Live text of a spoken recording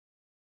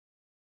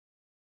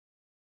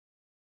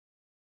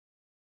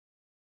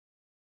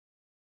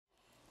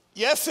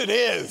Yes, it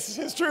is.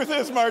 His truth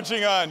is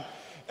marching on.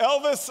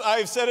 Elvis,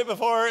 I've said it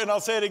before and I'll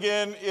say it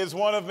again, is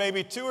one of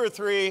maybe 2 or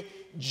 3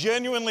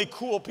 genuinely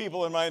cool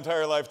people in my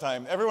entire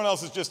lifetime. Everyone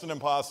else is just an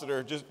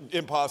imposter,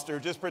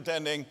 just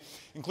pretending,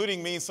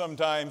 including me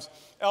sometimes.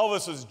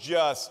 Elvis was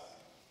just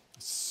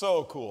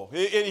so cool.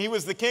 He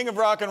was the king of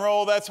rock and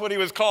roll, that's what he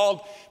was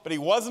called, but he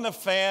wasn't a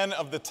fan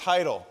of the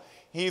title.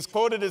 He's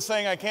quoted as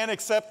saying, I can't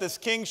accept this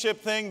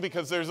kingship thing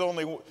because there's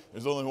only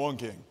one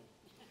king.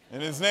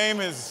 And his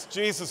name is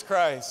Jesus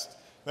Christ.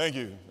 Thank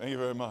you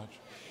very much.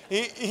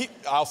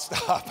 I'll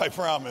stop, I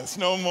promise.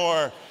 No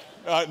more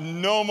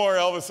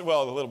Elvis.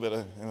 Well, a little bit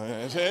of,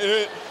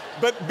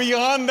 but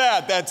beyond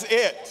that, that's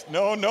it.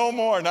 No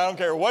more. And I don't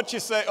care what you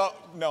say. Oh,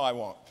 no, I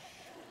won't.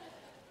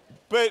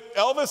 But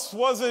Elvis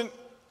wasn't,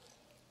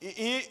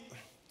 he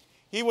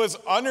was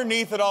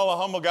underneath it all a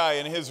humble guy.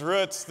 And his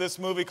roots, this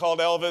movie called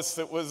Elvis,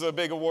 that was a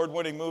big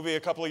award-winning movie a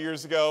couple of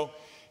years ago,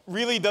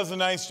 really does a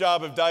nice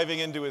job of diving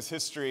into his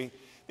history.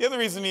 The other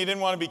reason he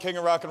didn't want to be king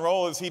of rock and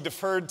roll is he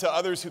deferred to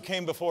others who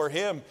came before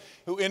him,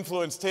 who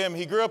influenced him.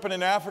 He grew up in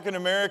an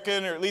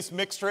African-American, or at least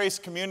mixed-race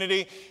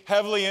community,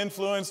 heavily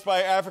influenced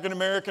by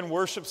African-American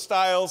worship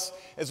styles,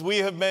 as we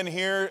have been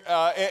here,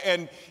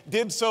 and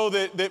did so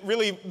that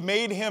really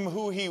made him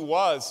who he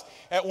was.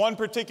 At one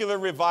particular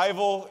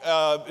revival,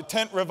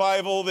 tent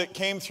revival that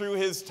came through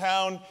his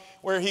town,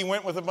 where he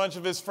went with a bunch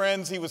of his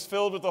friends, he was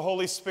filled with the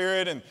Holy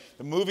Spirit, and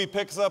the movie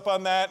picks up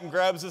on that and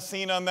grabs a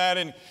scene on that,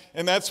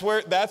 and that's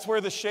where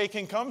the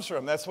shaking comes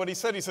from. That's what he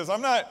said. He says,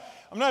 I'm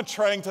not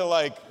trying to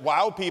like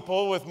wow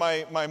people with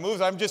my moves.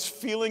 I'm just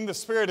feeling the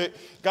Spirit.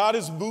 God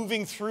is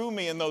moving through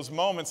me in those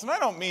moments. And I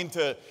don't mean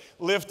to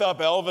lift up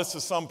Elvis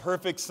as some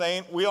perfect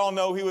saint. We all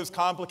know he was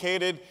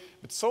complicated,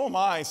 but so am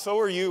I, so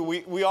are you.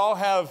 We all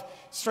have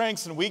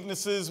strengths and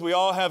weaknesses. We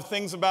all have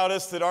things about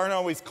us that aren't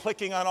always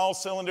clicking on all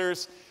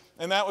cylinders.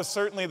 And that was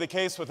certainly the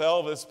case with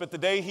Elvis. But the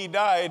day he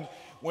died,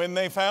 when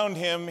they found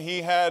him,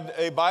 he had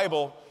a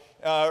Bible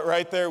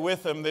right there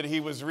with him that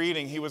he was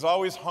reading. He was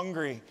always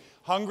hungry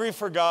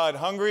for God,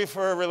 hungry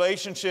for a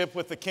relationship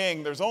with the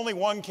King. There's only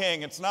one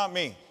King, it's not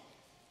me.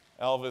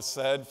 Elvis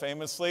said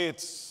famously,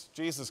 it's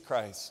Jesus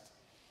Christ.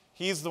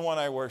 He's the one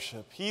I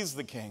worship. He's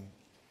the King.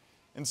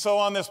 And so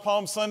on this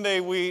Palm Sunday,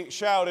 we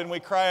shout and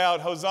we cry out,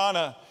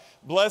 Hosanna.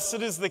 Blessed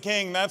is the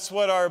King. That's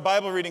what our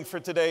Bible reading for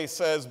today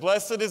says.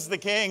 Blessed is the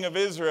King of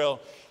Israel.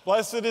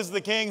 Blessed is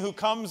the King who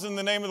comes in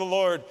the name of the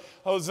Lord.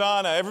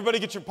 Hosanna. Everybody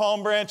get your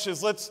palm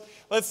branches. Let's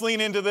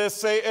lean into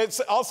this.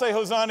 I'll say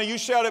Hosanna. You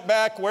shout it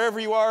back wherever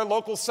you are,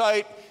 local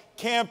site,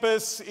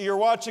 campus. You're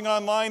watching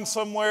online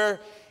somewhere.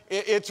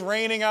 It's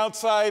raining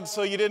outside,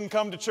 so you didn't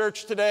come to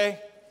church today.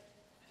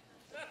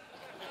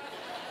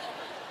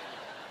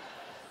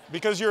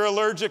 Because you're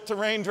allergic to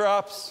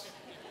raindrops.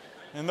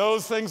 And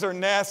those things are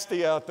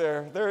nasty out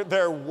there.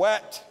 They're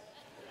wet.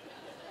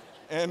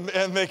 And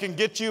they can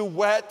get you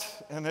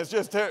wet. And it's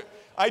just,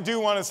 I do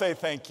want to say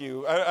thank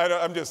you.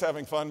 I'm just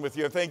having fun with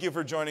you. Thank you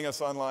for joining us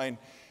online,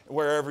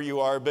 wherever you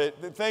are.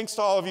 But thanks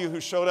to all of you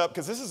who showed up,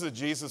 because this is a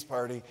Jesus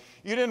party.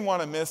 You didn't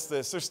want to miss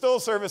this. There's still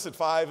a service at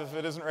 5. If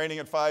it isn't raining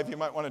at 5, you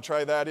might want to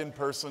try that in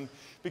person.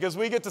 Because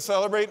we get to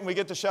celebrate and we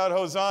get to shout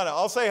Hosanna.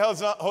 I'll say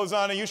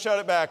Hosanna, you shout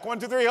it back.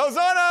 1, 2, 3,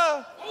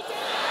 Hosanna!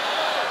 Hosanna!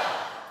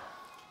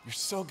 You're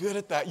so good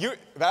at that.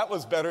 That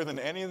was better than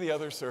any of the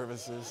other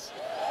services.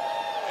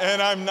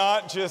 And I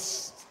am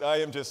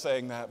just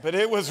saying that. But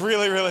it was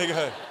really, really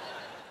good.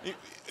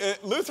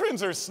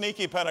 Lutherans are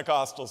sneaky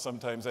Pentecostals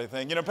sometimes, I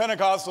think. You know,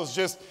 Pentecostals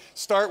just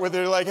start with,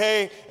 they're like,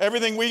 hey,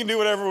 everything we can do,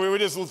 whatever, we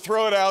just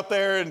throw it out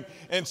there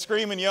and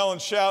scream and yell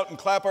and shout and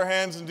clap our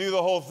hands and do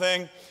the whole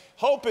thing.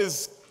 Hope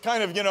is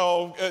kind of,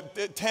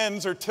 it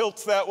tends or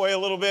tilts that way a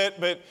little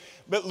bit, but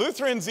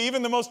Lutherans,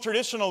 even the most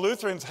traditional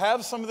Lutherans,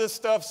 have some of this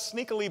stuff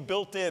sneakily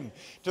built in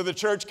to the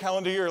church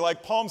calendar year,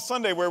 like Palm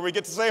Sunday, where we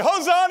get to say,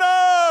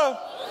 Hosanna!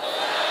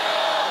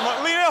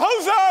 Hosanna!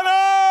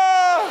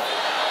 Hosanna!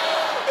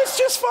 It's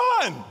just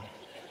fun.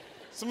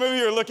 Some of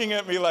you are looking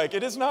at me like,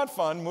 it is not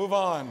fun, move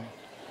on.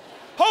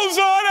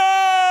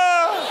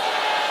 Hosanna!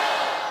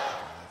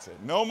 That's it.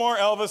 No more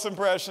Elvis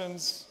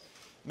impressions.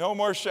 No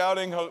more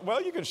shouting.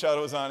 Well, you can shout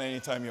Hosanna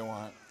anytime you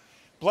want.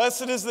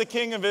 Blessed is the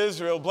King of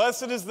Israel.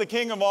 Blessed is the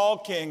King of all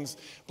kings.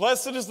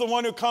 Blessed is the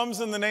one who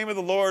comes in the name of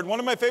the Lord. One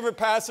of my favorite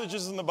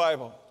passages in the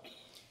Bible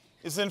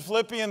is in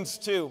Philippians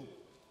 2,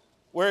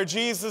 where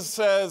Jesus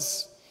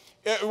says,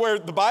 where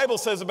the Bible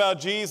says about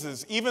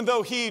Jesus, even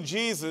though he,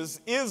 Jesus,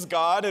 is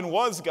God and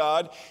was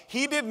God,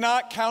 he did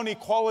not count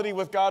equality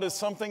with God as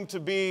something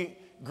to be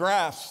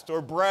grasped or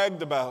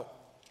bragged about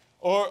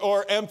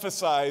or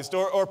emphasized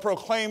or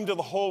proclaimed to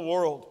the whole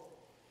world.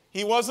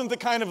 He wasn't the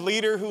kind of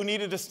leader who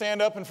needed to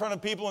stand up in front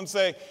of people and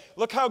say,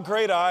 look how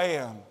great I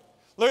am.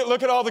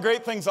 Look at all the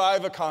great things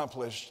I've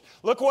accomplished.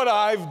 Look what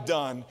I've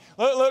done.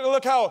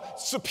 Look how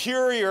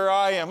superior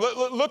I am.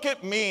 Look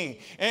at me.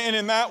 And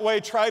in that way,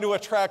 try to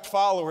attract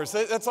followers.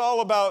 That's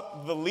all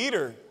about the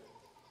leader.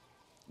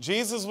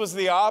 Jesus was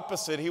the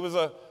opposite. He was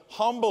a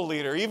humble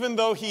leader, even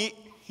though he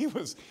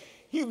was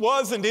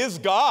and is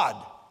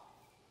God.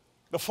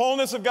 The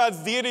fullness of God's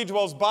deity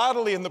dwells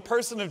bodily in the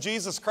person of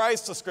Jesus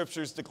Christ, the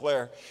scriptures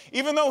declare.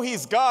 Even though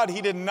he's God,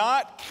 he did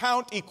not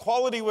count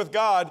equality with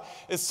God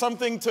as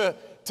something to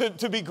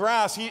be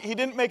grasped. He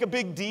didn't make a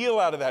big deal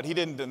out of that. He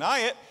didn't deny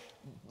it,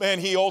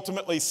 and he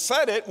ultimately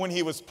said it when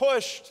he was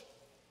pushed.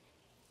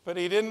 But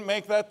he didn't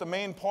make that the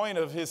main point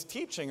of his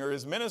teaching or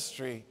his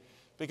ministry,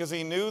 because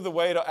he knew the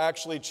way to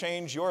actually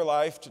change your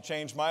life, to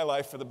change my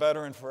life for the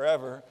better and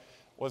forever,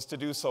 was to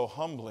do so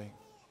humbly.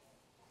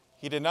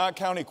 He did not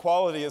count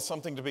equality as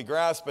something to be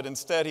grasped, but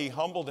instead he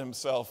humbled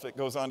himself, it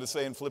goes on to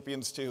say in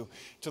Philippians 2,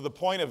 to the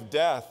point of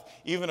death,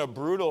 even a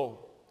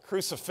brutal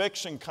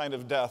crucifixion kind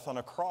of death on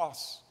a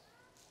cross.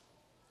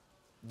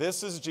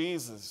 This is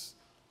Jesus.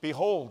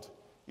 Behold,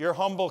 your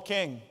humble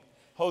King.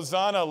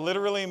 Hosanna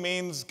literally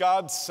means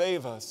God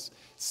save us.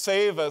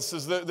 Save us,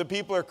 as the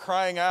people are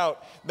crying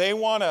out. They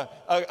want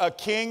a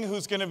king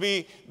who's going to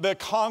be the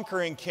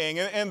conquering king,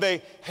 and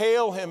they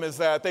hail him as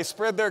that. They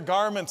spread their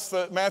garments,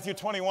 Matthew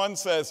 21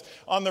 says,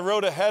 on the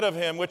road ahead of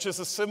him, which is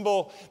a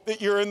symbol that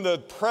you're in the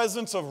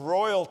presence of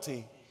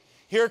royalty.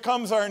 Here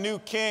comes our new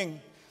king.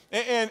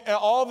 And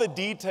all the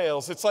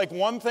details, it's like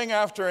one thing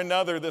after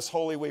another this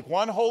Holy Week.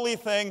 One holy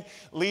thing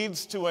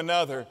leads to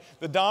another.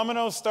 The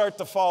dominoes start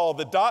to fall.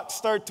 The dots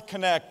start to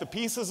connect. The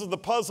pieces of the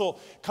puzzle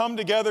come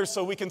together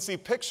so we can see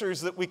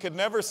pictures that we could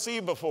never see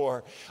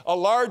before. A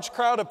large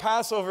crowd of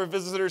Passover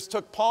visitors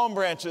took palm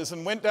branches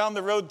and went down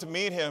the road to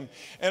meet him.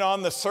 And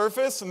on the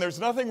surface, and there's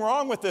nothing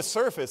wrong with this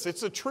surface,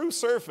 it's a true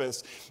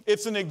surface.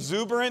 It's an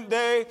exuberant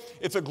day.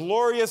 It's a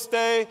glorious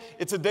day.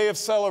 It's a day of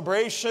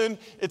celebration.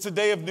 It's a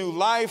day of new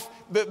life.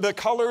 The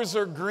colors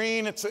are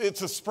green. It's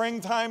a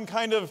springtime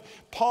kind of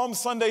Palm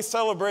Sunday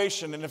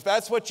celebration. And if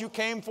that's what you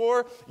came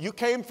for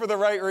the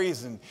right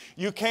reason.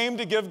 You came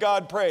to give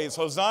God praise.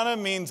 Hosanna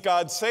means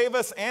God save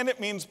us, and it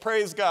means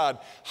praise God.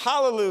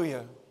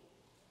 Hallelujah.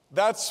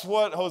 That's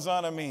what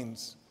Hosanna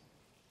means.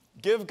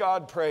 Give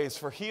God praise,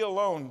 for he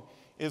alone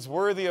is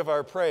worthy of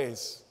our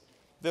praise.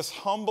 This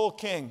humble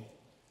king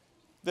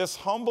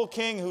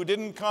who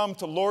didn't come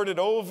to lord it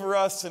over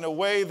us in a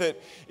way that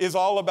is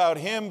all about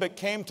him, but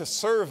came to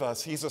serve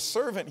us. He's a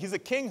servant. He's a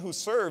king who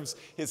serves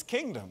his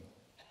kingdom.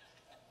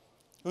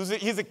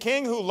 He's a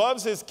king who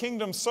loves his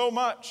kingdom so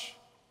much.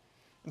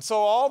 And so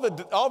all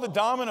the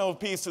domino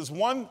pieces,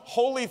 one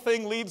holy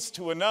thing leads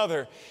to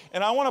another.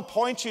 And I want to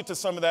point you to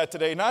some of that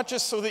today, not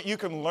just so that you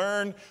can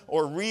learn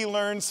or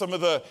relearn some of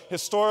the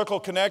historical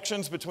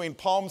connections between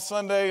Palm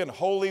Sunday and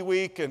Holy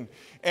Week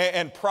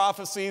and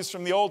prophecies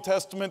from the Old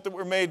Testament that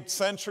were made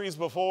centuries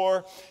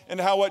before, and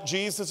how what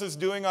Jesus is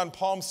doing on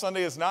Palm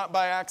Sunday is not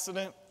by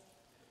accident,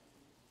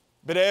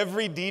 but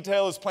every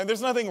detail is plain.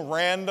 There's nothing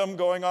random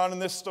going on in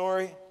this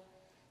story.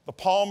 The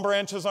palm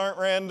branches aren't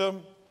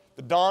random.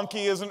 The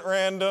donkey isn't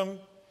random.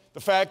 The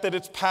fact that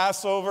it's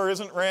Passover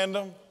isn't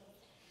random.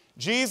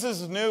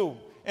 Jesus knew,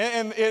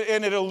 and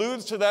it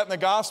alludes to that in the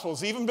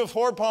Gospels. Even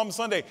before Palm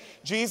Sunday,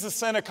 Jesus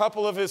sent a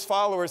couple of his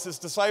followers, his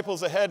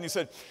disciples, ahead, and he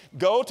said,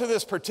 go to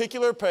this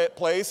particular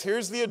place.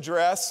 Here's the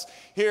address.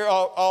 Here,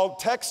 I'll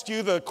text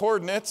you the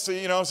coordinates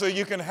so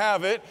you can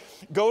have it.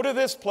 Go to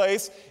this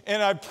place,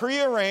 and I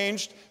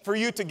prearranged for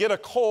you to get a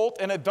colt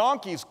and a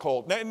donkey's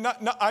colt.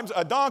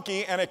 A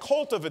donkey and a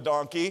colt of a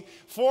donkey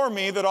for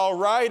me that I'll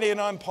ride in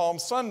on Palm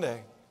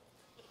Sunday.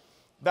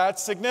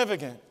 That's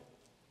significant.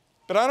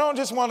 But I don't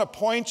just want to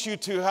point you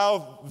to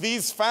how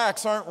these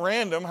facts aren't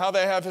random, how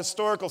they have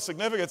historical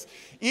significance.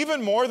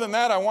 Even more than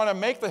that, I want to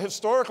make the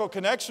historical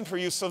connection for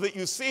you so that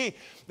you see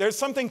there's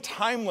something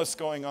timeless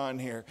going on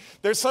here.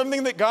 There's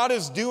something that God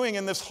is doing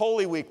in this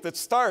Holy Week that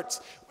starts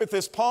with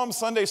this Palm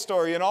Sunday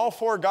story in all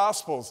four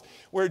Gospels,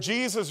 where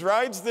Jesus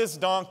rides this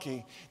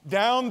donkey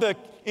down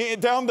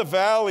the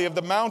valley of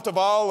the Mount of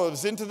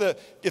Olives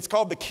it's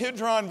called the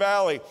Kidron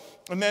Valley,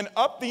 and then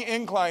up the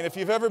incline. If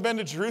you've ever been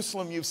to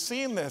Jerusalem, you've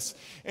seen this,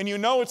 and you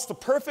know it's the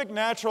perfect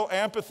natural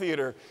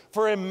amphitheater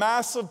for a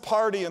massive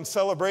party and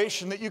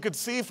celebration that you could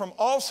see from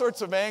all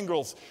sorts of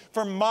angles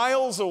from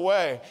miles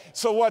away.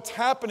 So what's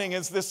happening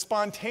is this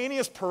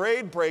spontaneous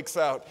parade breaks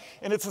out,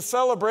 and it's a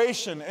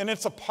celebration, and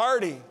it's a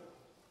party.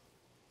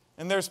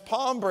 And there's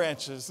palm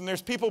branches, and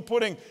there's people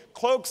putting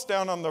cloaks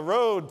down on the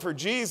road for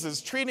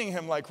Jesus, treating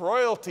him like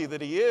royalty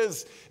that he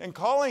is, and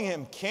calling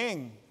him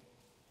king,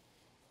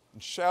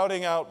 and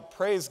shouting out,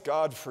 praise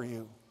God for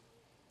you,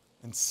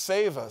 and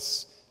save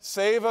us.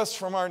 Save us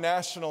from our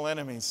national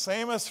enemies.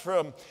 Save us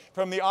from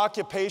the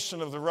occupation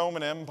of the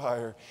Roman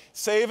Empire.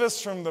 Save us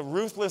from the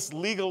ruthless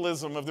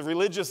legalism of the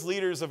religious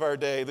leaders of our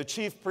day, the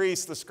chief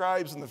priests, the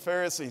scribes, and the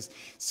Pharisees.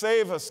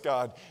 Save us,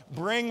 God.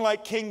 Bring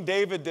like King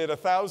David did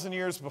 1,000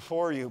 years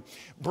before you.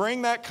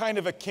 Bring that kind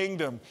of a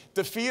kingdom.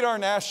 Defeat our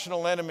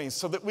national enemies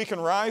so that we can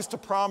rise to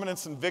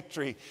prominence and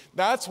victory.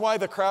 That's why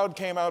the crowd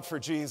came out for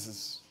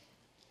Jesus.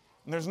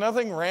 And there's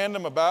nothing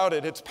random about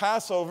it. It's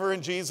Passover,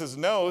 and Jesus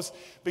knows,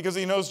 because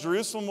he knows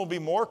Jerusalem will be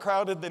more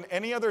crowded than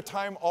any other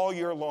time all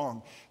year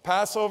long.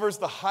 Passover is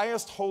the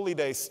highest holy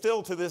day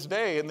still to this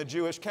day in the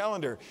Jewish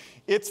calendar.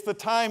 It's the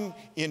time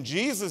in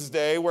Jesus'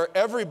 day where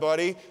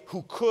everybody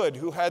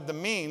who had the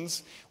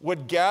means,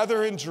 would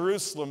gather in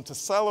Jerusalem to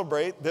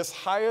celebrate this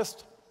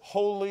highest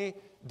holy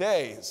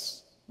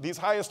days. These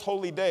highest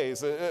holy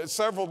days,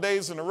 several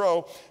days in a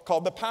row,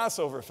 called the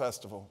Passover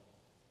festival.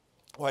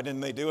 Why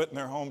didn't they do it in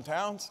their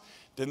hometowns?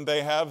 Didn't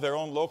they have their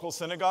own local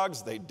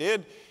synagogues? They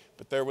did,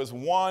 but there was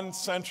one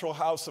central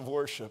house of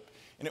worship,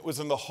 and it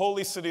was in the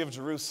holy city of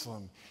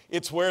Jerusalem.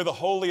 It's where the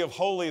Holy of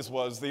Holies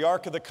was, the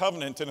Ark of the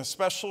Covenant, in a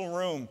special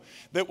room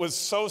that was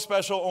so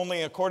special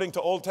only according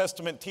to Old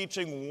Testament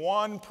teaching,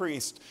 one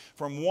priest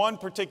from one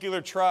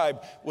particular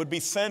tribe would be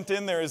sent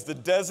in there as the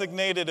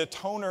designated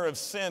atoner of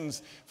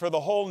sins for the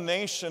whole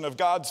nation of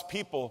God's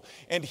people.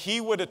 And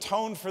he would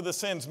atone for the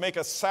sins, make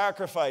a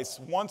sacrifice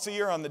once a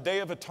year on the Day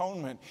of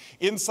Atonement.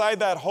 Inside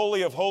that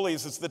Holy of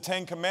Holies is the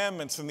Ten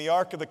Commandments and the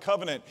Ark of the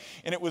Covenant.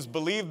 And it was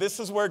believed this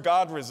is where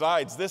God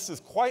resides. This is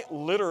quite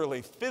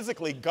literally,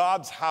 physically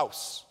God's house.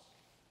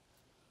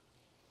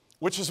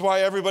 Which is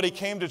why everybody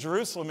came to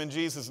Jerusalem, and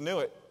Jesus knew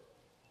it.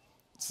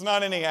 It's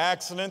not any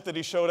accident that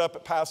he showed up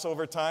at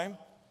Passover time.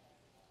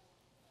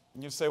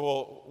 And you say,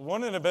 well,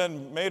 wouldn't it have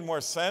been made more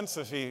sense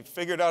if he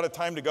figured out a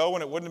time to go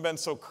when it wouldn't have been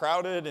so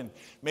crowded, and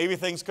maybe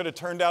things could have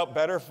turned out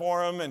better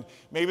for him, and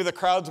maybe the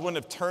crowds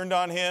wouldn't have turned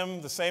on him.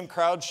 The same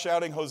crowds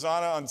shouting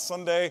Hosanna on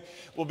Sunday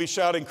will be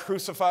shouting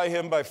crucify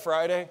him by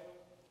Friday.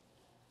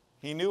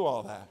 He knew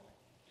all that.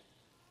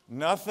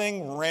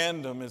 Nothing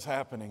random is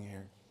happening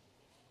here.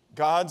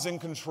 God's in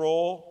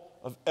control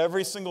of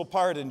every single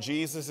part, and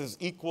Jesus is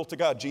equal to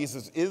God.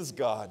 Jesus is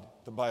God,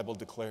 the Bible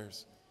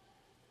declares.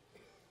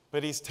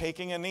 But he's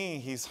taking a knee.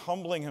 He's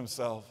humbling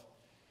himself.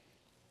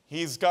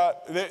 He's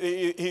got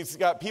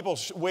people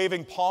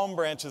waving palm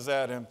branches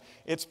at him.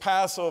 It's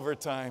Passover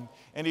time,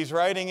 and he's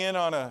riding in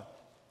on a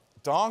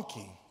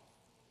donkey.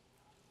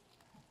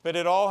 But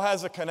it all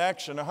has a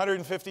connection.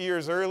 150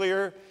 years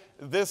earlier,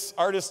 this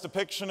artist's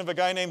depiction of a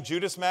guy named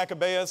Judas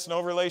Maccabeus,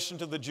 no relation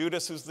to the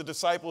Judas who's the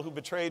disciple who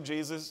betrayed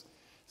Jesus.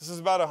 This is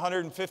about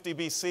 150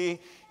 BC.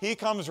 He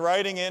comes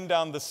riding in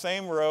down the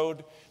same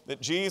road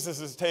that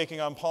Jesus is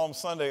taking on Palm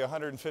Sunday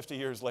 150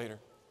 years later.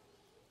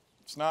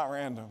 It's not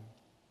random.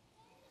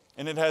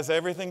 And it has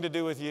everything to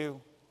do with you.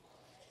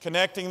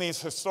 Connecting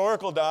these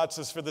historical dots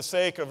is for the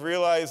sake of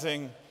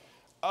realizing,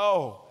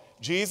 oh,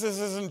 Jesus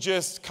isn't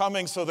just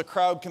coming so the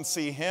crowd can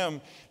see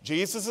him.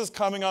 Jesus is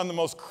coming on the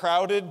most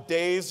crowded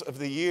days of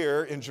the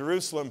year in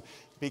Jerusalem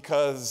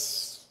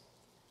because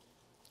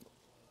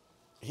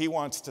he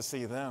wants to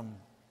see them.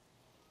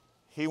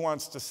 He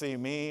wants to see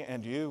me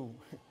and you.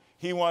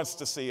 He wants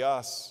to see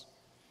us.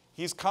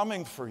 He's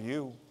coming for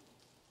you.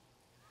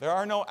 There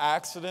are no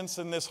accidents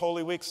in this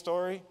Holy Week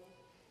story,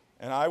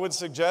 and I would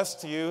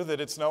suggest to you that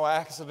it's no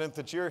accident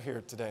that you're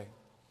here today.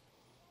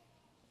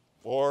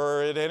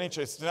 Or at any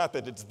church. It's not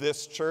that it's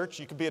this church.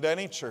 You could be at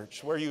any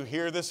church where you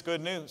hear this good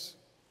news.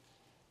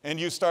 And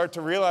you start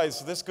to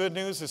realize this good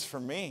news is for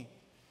me.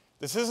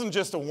 This isn't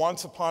just a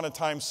once upon a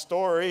time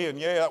story and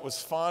yeah, that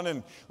was fun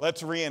and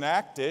let's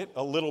reenact it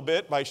a little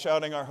bit by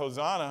shouting our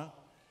Hosanna.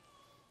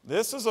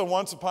 This is a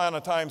once upon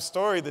a time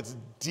story that's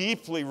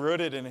deeply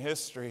rooted in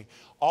history,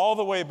 all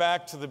the way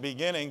back to the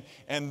beginning,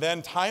 and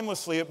then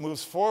timelessly it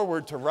moves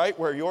forward to right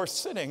where you're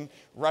sitting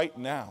right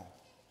now.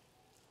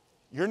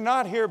 You're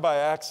not here by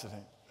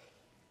accident.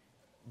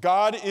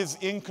 God is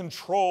in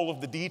control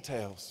of the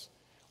details.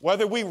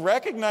 Whether we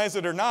recognize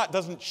it or not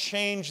doesn't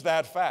change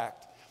that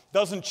fact.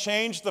 Doesn't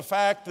change the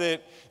fact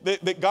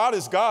that God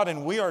is God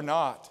and we are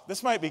not.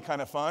 This might be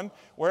kind of fun.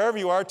 Wherever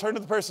you are, turn to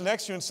the person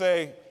next to you and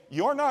say,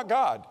 you're not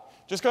God.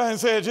 Just go ahead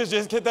and say it.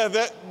 Just get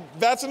that.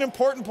 That's an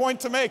important point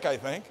to make, I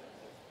think.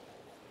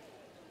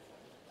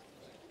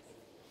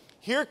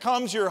 Here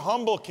comes your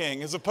humble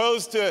king, as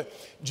opposed to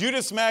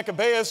Judas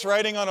Maccabeus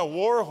riding on a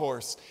war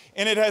horse.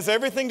 And it has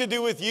everything to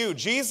do with you.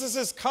 Jesus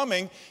is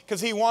coming because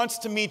he wants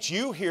to meet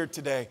you here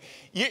today.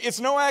 It's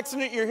no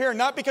accident you're here,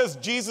 not because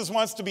Jesus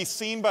wants to be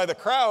seen by the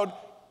crowd,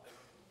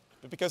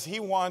 but because he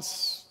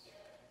wants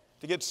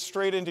to get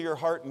straight into your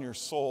heart and your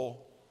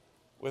soul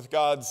with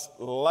God's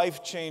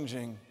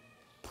life-changing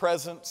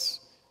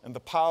presence and the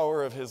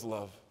power of his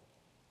love.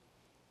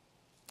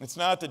 It's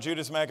not that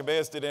Judas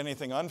Maccabeus did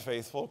anything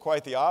unfaithful,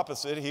 quite the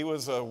opposite. He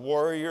was a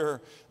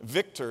warrior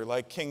victor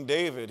like King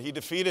David. He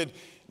defeated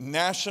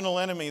national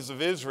enemies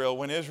of Israel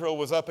when Israel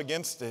was up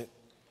against it.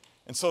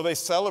 And so they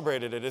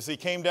celebrated it. As he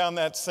came down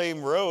that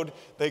same road,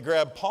 they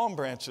grabbed palm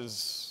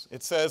branches.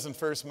 It says in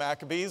 1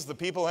 Maccabees, the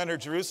people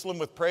entered Jerusalem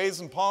with praise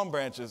and palm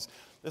branches.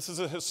 This is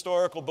a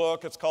historical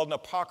book. It's called an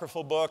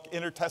apocryphal book,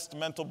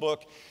 intertestamental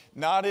book,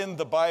 not in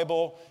the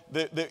Bible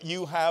that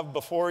you have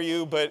before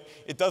you, but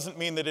it doesn't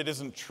mean that it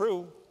isn't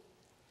true.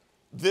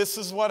 This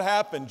is what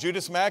happened.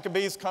 Judas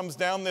Maccabeus comes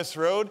down this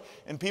road,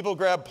 and people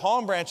grab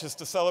palm branches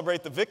to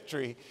celebrate the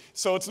victory.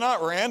 So it's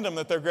not random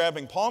that they're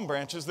grabbing palm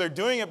branches. They're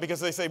doing it because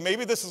they say,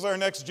 maybe this is our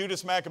next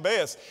Judas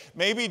Maccabeus.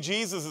 Maybe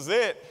Jesus is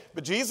it.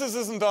 But Jesus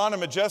isn't on a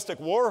majestic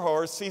war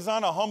horse. He's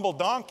on a humble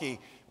donkey,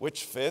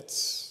 which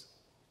fits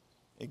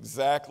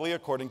exactly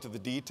according to the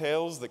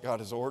details that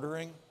God is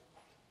ordering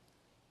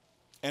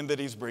and that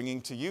he's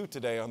bringing to you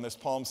today on this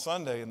Palm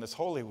Sunday in this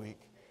Holy Week.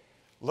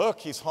 Look,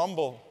 he's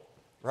humble,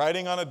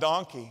 riding on a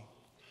donkey,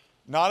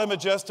 not a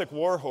majestic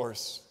war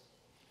horse.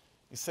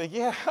 You say,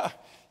 yeah,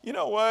 you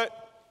know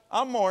what?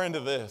 I'm more into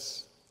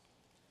this.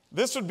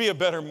 This would be a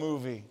better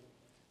movie.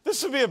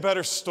 This would be a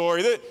better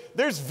story.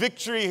 There's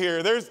victory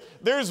here.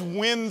 There's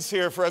wins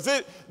here for us.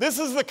 This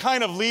is the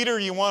kind of leader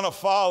you want to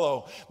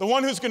follow. The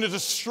one who's going to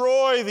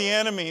destroy the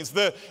enemies,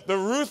 the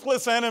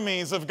ruthless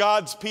enemies of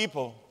God's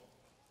people.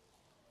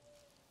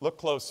 Look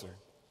closer.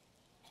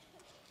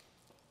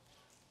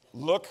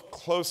 Look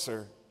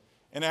closer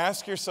and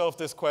ask yourself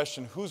this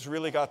question: who's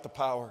really got the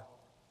power?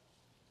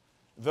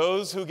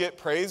 Those who get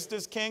praised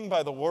as king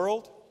by the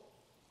world,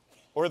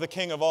 or the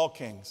King of all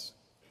kings,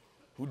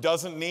 who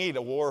doesn't need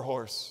a war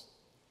horse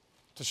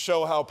to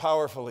show how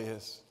powerful he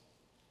is?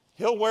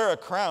 He'll wear a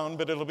crown,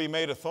 but it'll be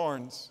made of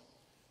thorns.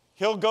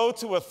 He'll go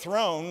to a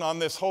throne on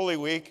this Holy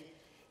Week,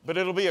 but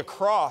it'll be a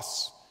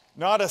cross,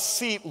 not a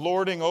seat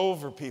lording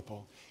over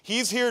people.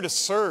 He's here to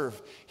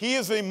serve. He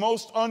is the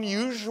most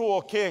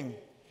unusual king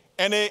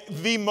and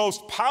the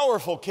most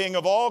powerful king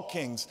of all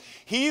kings.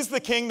 He's the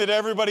king that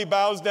everybody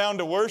bows down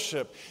to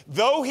worship.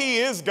 Though he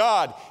is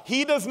God,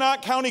 he does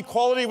not count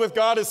equality with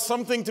God as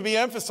something to be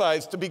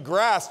emphasized, to be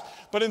grasped,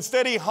 but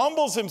instead he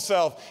humbles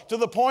himself to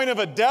the point of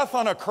a death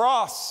on a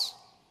cross.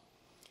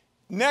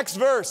 Next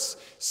verse,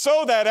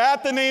 so that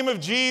at the name of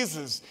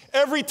Jesus,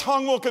 every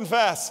tongue will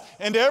confess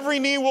and every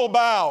knee will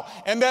bow,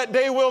 and that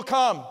day will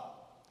come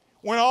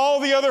when all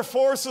the other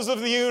forces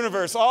of the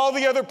universe, all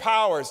the other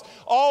powers,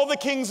 all the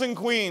kings and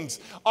queens,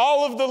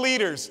 all of the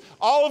leaders,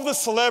 all of the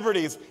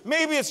celebrities,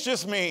 maybe it's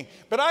just me,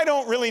 but I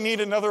don't really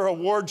need another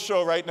award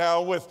show right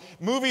now with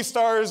movie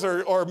stars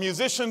or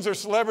musicians or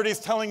celebrities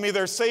telling me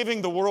they're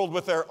saving the world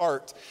with their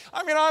art.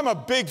 I mean, I'm a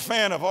big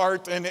fan of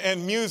art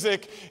and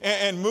music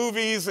and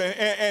movies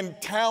and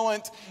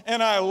talent,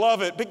 and I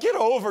love it. But get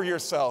over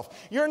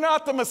yourself. You're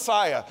not the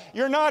Messiah.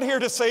 You're not here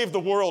to save the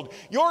world.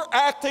 Your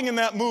acting in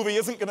that movie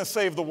isn't going to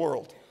save the world.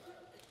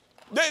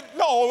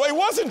 No, it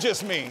wasn't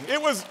just me.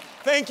 It was,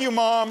 thank you,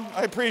 Mom.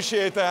 I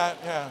appreciate that.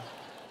 Yeah.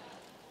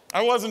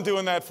 I wasn't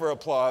doing that for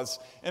applause.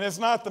 And it's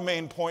not the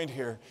main point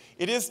here.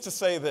 It is to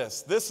say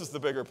this. This is the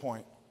bigger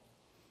point.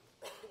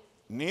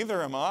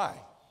 Neither am I.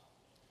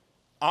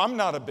 I'm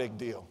not a big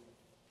deal.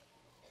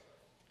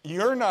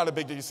 You're not a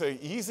big deal. You say,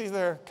 easy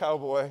there,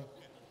 cowboy.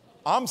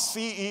 I'm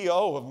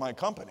CEO of my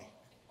company.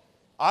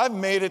 I've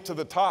made it to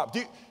the top.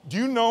 Do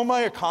you know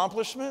my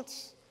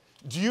accomplishments?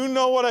 Do you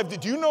know what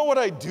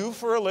I do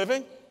for a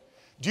living?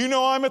 Do you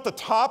know I'm at the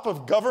top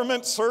of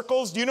government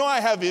circles? Do you know I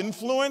have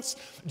influence?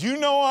 Do you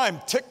know I'm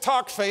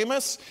TikTok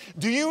famous?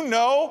 Do you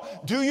know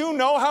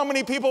how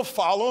many people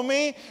follow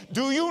me?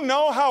 Do you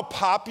know how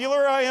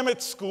popular I am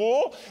at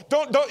school?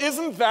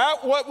 Isn't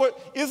that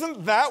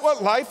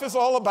what life is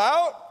all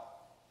about?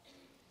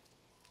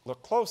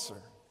 Look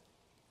closer.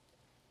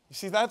 You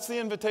see, that's the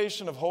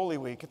invitation of Holy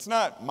Week. It's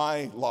not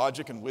my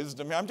logic and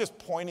wisdom. I'm just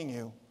pointing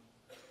you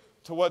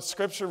to what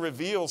Scripture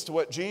reveals, to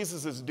what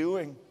Jesus is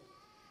doing,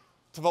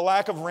 to the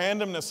lack of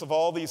randomness of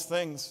all these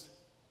things.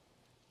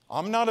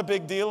 I'm not a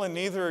big deal, and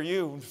neither are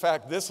you. In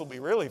fact, this will be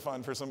really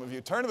fun for some of you.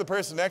 Turn to the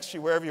person next to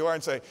you, wherever you are,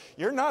 and say,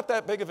 you're not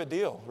that big of a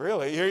deal,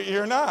 really.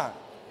 You're not.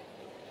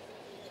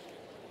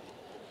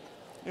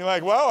 You're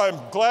like, well, I'm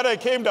glad I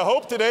came to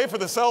Hope today for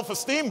the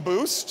self-esteem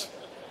boost.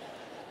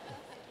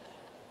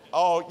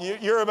 Oh,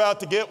 you're about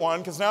to get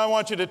one, because now I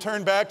want you to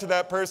turn back to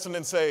that person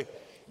and say,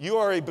 you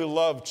are a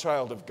beloved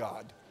child of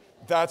God.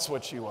 That's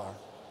what you are.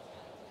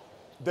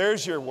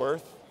 There's your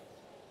worth.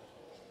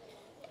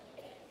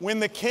 When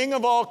the King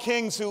of all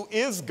kings, who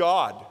is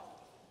God,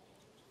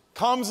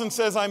 comes and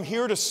says, I'm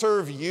here to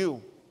serve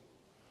you.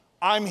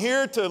 I'm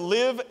here to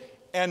live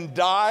and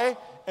die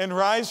and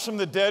rise from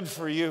the dead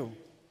for you.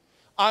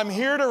 I'm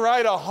here to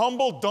ride a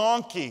humble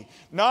donkey,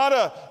 not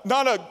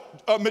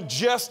a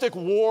majestic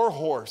war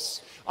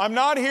horse. I'm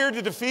not here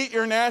to defeat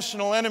your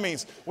national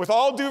enemies. With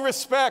all due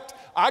respect,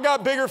 I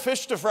got bigger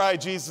fish to fry,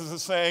 Jesus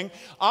is saying.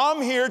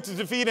 I'm here to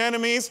defeat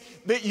enemies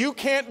that you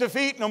can't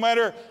defeat no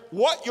matter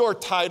what your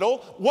title,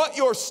 what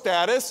your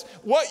status,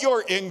 what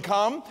your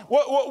income,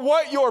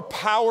 what your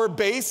power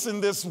base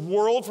in this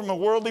world from a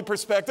worldly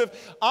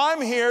perspective.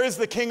 I'm here as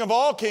the King of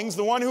all kings,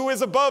 the one who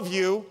is above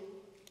you,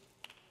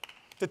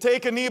 to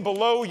take a knee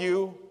below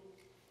you,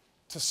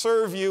 to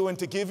serve you, and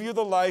to give you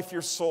the life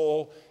your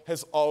soul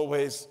has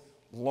always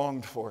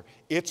longed for.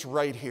 It's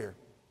right here.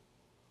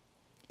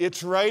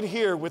 It's right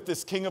here with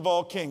this King of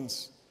all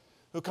kings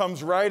who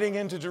comes riding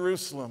into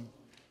Jerusalem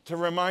to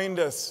remind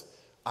us,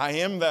 I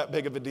am that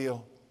big of a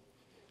deal.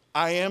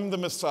 I am the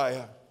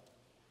Messiah.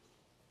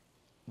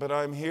 But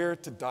I'm here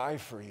to die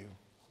for you.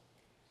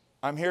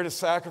 I'm here to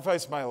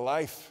sacrifice my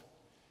life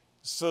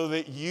so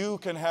that you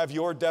can have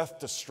your death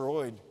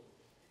destroyed.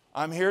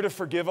 I'm here to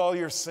forgive all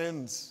your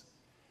sins.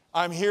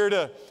 I'm here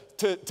to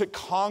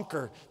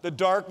conquer the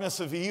darkness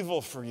of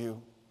evil for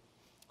you.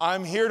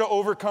 I'm here to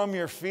overcome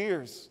your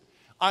fears.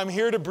 I'm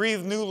here to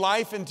breathe new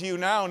life into you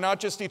now,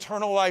 not just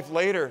eternal life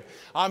later.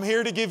 I'm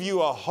here to give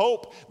you a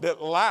hope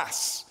that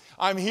lasts.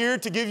 I'm here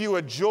to give you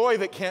a joy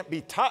that can't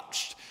be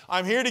touched.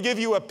 I'm here to give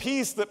you a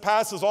peace that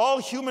passes all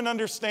human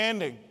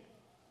understanding.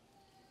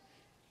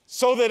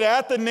 So that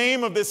at the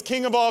name of this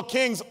King of all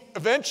kings,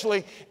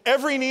 eventually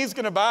every knee's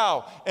going to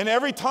bow and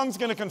every tongue's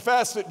going to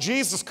confess that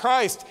Jesus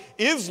Christ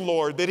is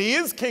Lord, that he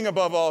is King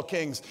above all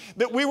kings,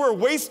 that we were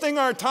wasting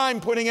our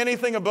time putting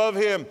anything above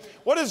him.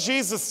 What does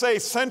Jesus say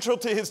central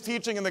to his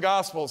teaching in the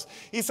Gospels?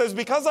 He says,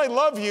 because I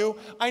love you,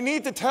 I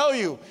need to tell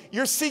you,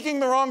 you're seeking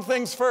the wrong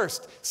things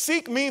first.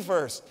 Seek me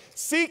first.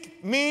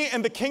 Seek me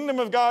and the kingdom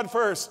of God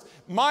first,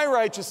 my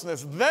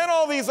righteousness. Then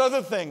all these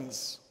other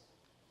things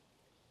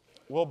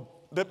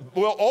that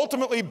will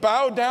ultimately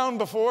bow down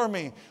before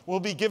me will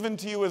be given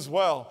to you as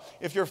well.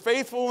 If you're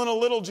faithful in a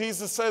little,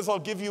 Jesus says, I'll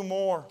give you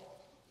more.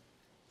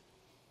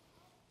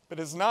 But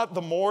it's not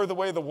the more the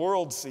way the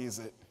world sees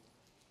it.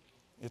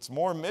 It's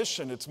more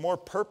mission. It's more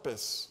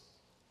purpose.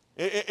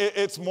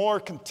 It's more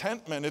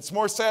contentment. It's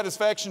more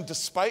satisfaction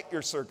despite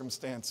your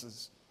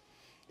circumstances.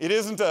 It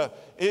isn't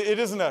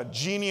a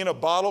genie in a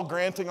bottle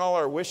granting all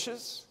our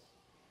wishes.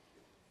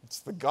 It's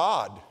the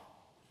God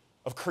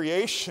of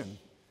creation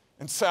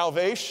and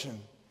salvation,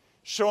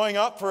 showing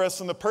up for us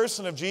in the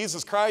person of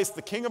Jesus Christ,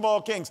 the King of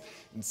all kings.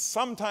 And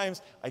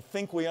sometimes I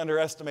think we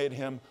underestimate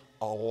him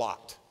a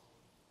lot.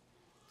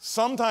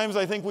 Sometimes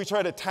I think we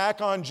try to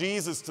tack on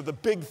Jesus to the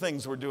big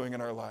things we're doing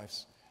in our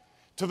lives,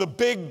 to the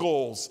big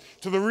goals,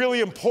 to the really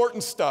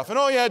important stuff. And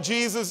oh yeah,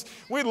 Jesus,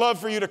 we'd love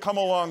for you to come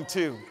along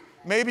too.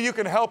 Maybe you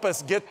can help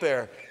us get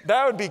there.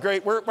 That would be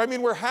great.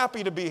 We're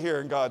happy to be here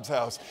in God's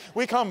house.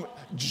 We come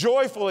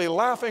joyfully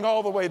laughing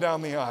all the way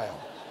down the aisle.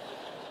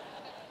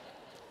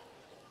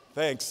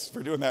 Thanks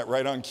for doing that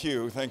right on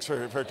cue. Thanks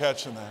for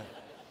catching that.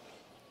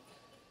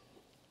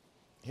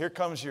 Here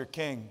comes your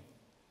king.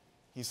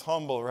 He's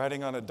humble,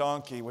 riding on a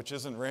donkey, which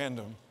isn't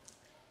random.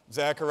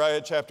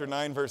 Zechariah chapter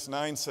 9, verse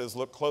 9 says,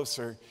 look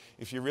closer.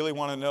 If you really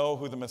want to know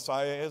who the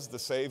Messiah is, the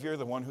Savior,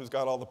 the one who's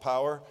got all the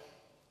power,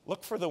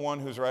 look for the one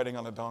who's riding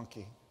on a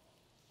donkey.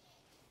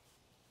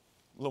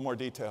 A little more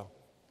detail.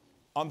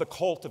 On the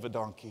colt of a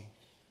donkey.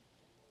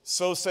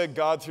 So said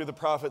God through the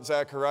prophet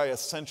Zechariah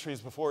centuries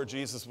before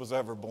Jesus was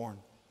ever born.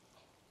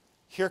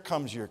 Here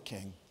comes your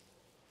king.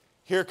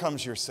 Here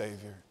comes your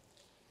Savior.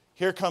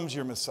 Here comes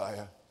your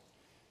Messiah.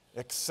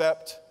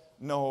 Accept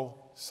no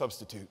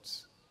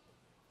substitutes.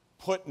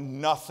 Put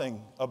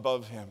nothing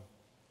above him.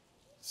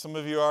 Some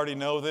of you already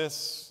know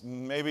this.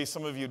 Maybe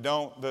some of you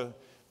don't. The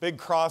big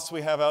cross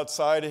we have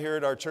outside here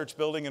at our church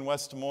building in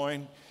West Des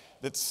Moines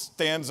that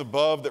stands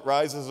above, that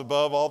rises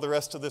above all the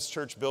rest of this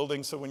church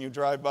building. So when you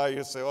drive by,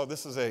 you say, oh,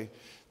 the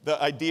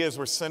idea is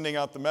we're sending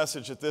out the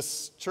message that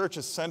this church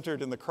is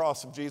centered in the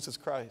cross of Jesus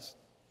Christ.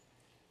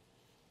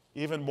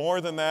 Even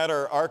more than that,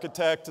 our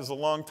architect is a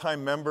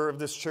longtime member of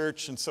this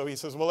church, and so he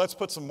says, well, let's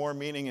put some more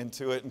meaning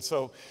into it. And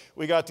so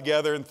we got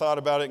together and thought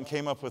about it and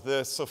came up with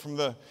this. So from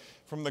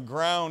the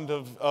ground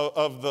of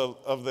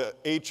the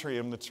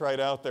atrium that's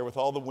right out there with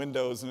all the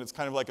windows, and it's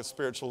kind of like a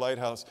spiritual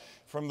lighthouse,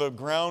 from the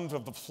ground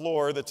of the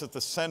floor that's at the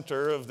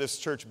center of this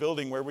church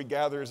building where we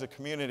gather as a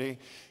community,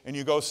 and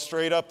you go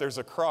straight up, there's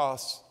a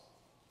cross.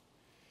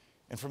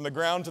 And from the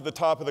ground to the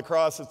top of the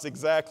cross, it's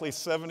exactly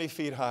 70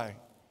 feet high.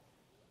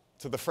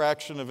 To the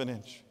fraction of an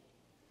inch.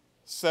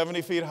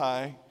 70 feet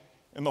high,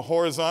 and the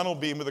horizontal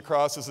beam of the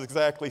cross is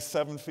exactly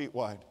 7 feet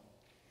wide.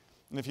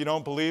 And if you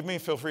don't believe me,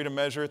 feel free to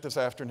measure it this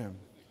afternoon.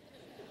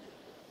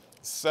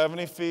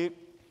 70 feet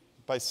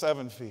by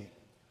 7 feet.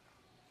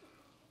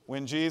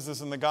 When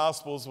Jesus in the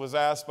Gospels was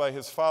asked by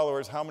his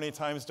followers, how many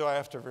times do I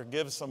have to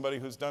forgive somebody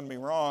who's done me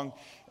wrong?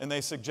 And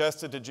they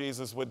suggested to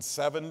Jesus, would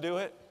 7 do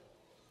it?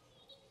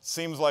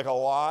 Seems like a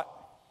lot.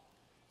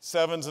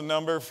 7's a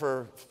number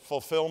for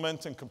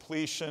fulfillment and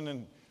completion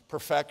and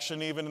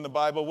perfection even in the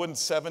Bible. Wouldn't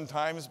 7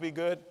 times be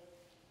good?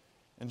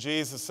 And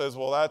Jesus says,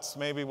 well, that's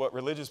maybe what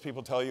religious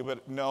people tell you,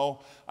 but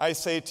no, I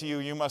say to you,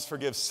 you must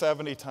forgive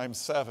 70 times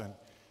 7.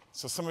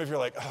 So some of you are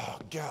like, oh,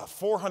 God,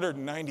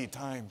 490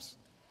 times.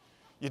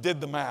 You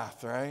did the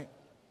math, right?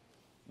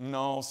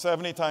 No,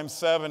 70 times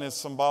 7 is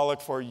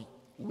symbolic for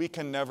we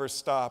can never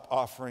stop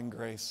offering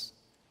grace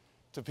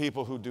to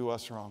people who do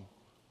us wrong.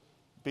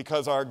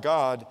 Because our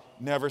God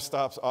never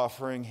stops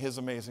offering his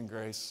amazing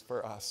grace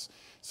for us.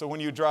 So when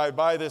you drive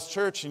by this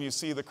church and you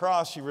see the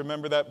cross, you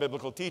remember that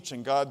biblical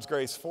teaching. God's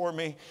grace for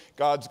me,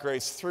 God's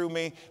grace through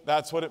me.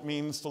 That's what it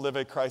means to live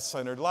a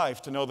Christ-centered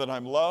life. To know that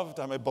I'm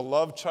loved, I'm a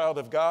beloved child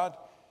of God.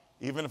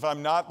 Even if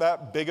I'm not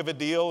that big of a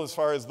deal as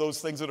far as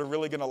those things that are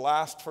really going to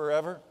last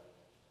forever.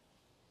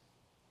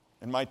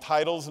 And my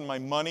titles and my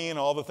money and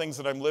all the things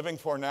that I'm living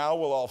for now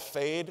will all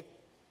fade.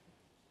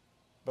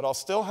 But I'll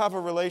still have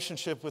a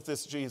relationship with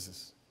this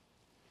Jesus.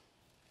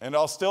 And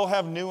I'll still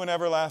have new and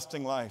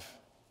everlasting life.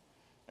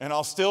 and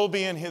I'll still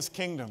be in his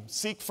kingdom.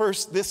 Seek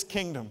first this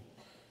kingdom.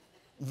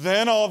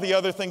 Then all the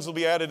other things will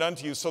be added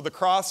unto you. So the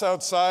cross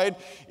outside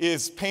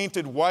is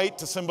painted white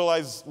to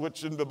symbolize,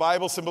 which in the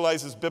Bible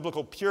symbolizes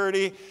biblical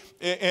purity.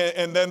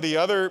 And then the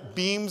other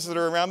beams that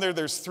are around there,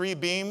 there's 3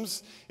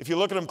 beams. If you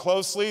look at them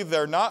closely,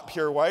 they're not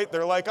pure white.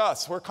 They're like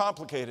us. We're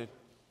complicated.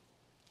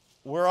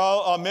 We're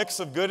all a mix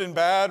of good and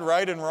bad,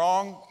 right and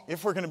wrong,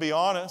 if we're going to be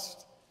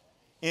honest,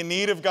 in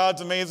need of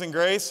God's amazing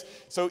grace.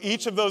 So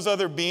each of those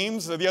other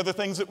beams are the other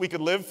things that we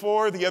could live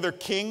for, the other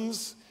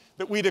kings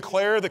that we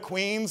declare, the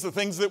queens, the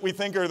things that we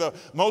think are the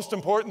most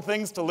important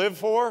things to live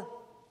for.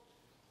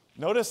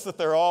 Notice that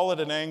they're all at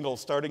an angle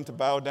starting to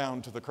bow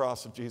down to the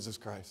cross of Jesus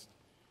Christ.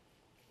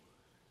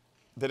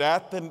 That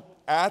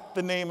at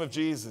the name of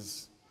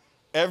Jesus,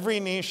 every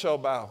knee shall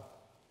bow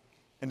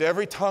and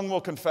every tongue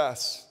will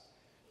confess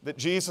that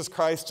Jesus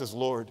Christ is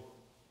Lord.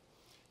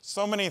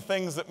 So many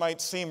things that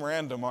might seem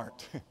random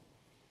aren't.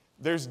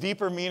 There's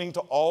deeper meaning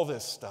to all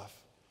this stuff.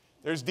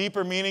 There's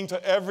deeper meaning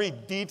to every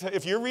detail.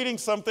 If you're reading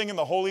something in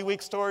the Holy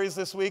Week stories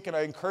this week, and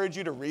I encourage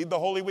you to read the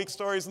Holy Week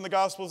stories in the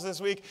Gospels this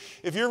week,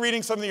 if you're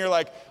reading something you're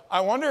like,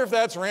 I wonder if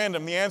that's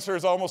random, the answer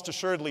is almost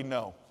assuredly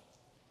no.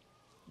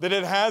 That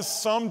it has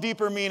some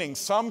deeper meaning,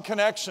 some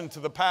connection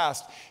to the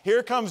past.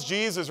 Here comes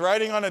Jesus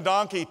riding on a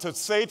donkey to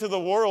say to the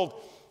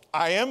world,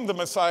 I am the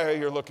Messiah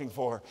you're looking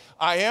for.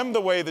 I am the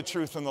way, the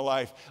truth, and the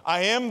life.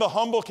 I am the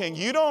humble king.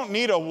 You don't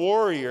need a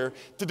warrior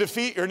to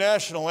defeat your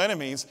national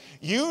enemies.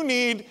 You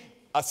need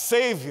a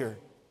Savior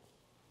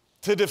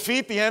to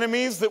defeat the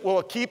enemies that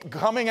will keep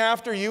coming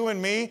after you and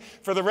me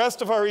for the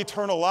rest of our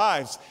eternal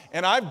lives.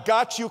 And I've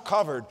got you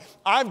covered.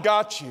 I've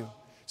got you.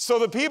 So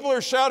the people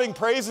are shouting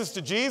praises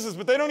to Jesus,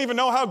 but they don't even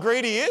know how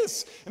great he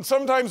is. And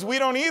sometimes we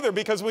don't either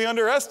because we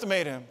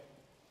underestimate him.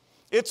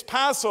 It's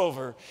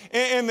Passover.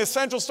 In the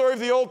central story of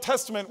the Old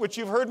Testament, which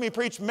you've heard me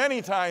preach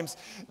many times,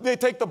 they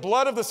take the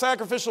blood of the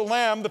sacrificial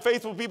lamb, the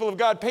faithful people of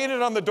God, paint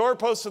it on the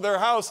doorposts of their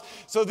house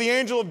so the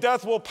angel of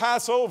death will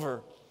pass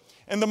over.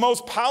 And the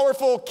most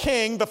powerful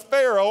king, the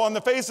Pharaoh on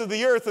the face of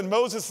the earth in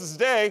Moses'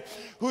 day,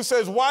 who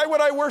says, why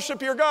would I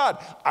worship your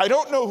God? I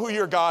don't know who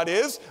your God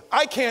is.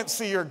 I can't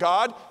see your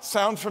God.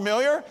 Sound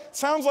familiar?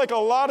 Sounds like a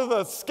lot of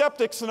the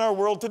skeptics in our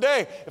world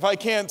today. If I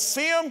can't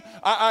see him,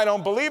 I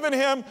don't believe in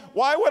him,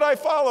 why would I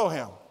follow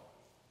him?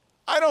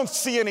 I don't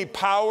see any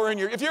power in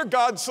your... If your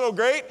God's so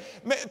great,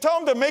 tell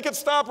him to make it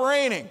stop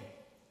raining.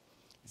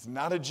 He's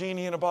not a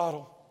genie in a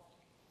bottle.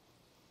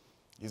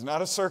 He's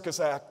not a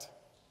circus act.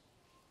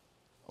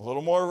 A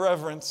little more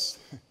reverence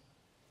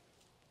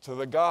to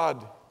the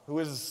God who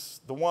is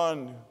the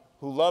one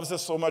who loves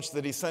us so much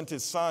that he sent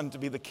his son to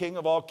be the King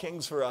of all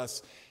kings for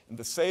us and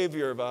the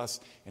Savior of us.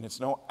 And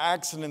it's no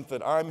accident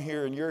that I'm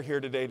here and you're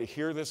here today to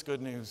hear this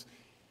good news,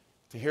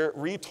 to hear it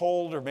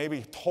retold or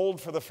maybe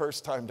told for the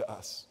first time to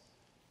us.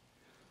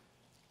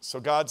 So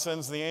God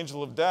sends the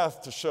angel of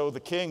death to show the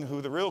king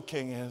who the real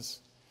king is,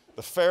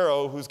 the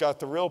Pharaoh who's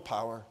got the real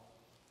power.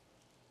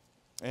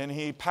 And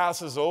he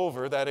passes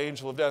over, that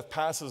angel of death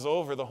passes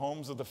over the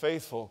homes of the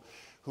faithful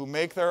who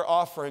make their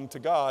offering to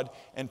God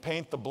and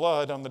paint the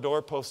blood on the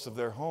doorposts of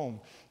their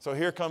home. So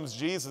here comes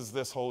Jesus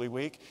this Holy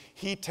Week.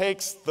 He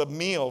takes the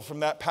meal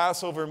from that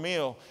Passover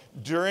meal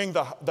during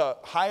the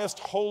highest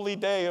holy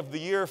day of the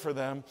year for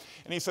them.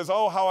 And he says,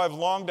 oh, how I've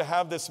longed to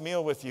have this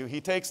meal with you. He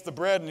takes the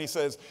bread and he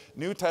says,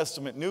 New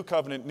Testament, New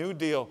Covenant, New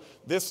Deal.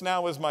 This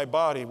now is my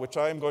body, which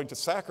I am going to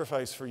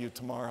sacrifice for you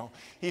tomorrow.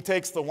 He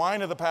takes the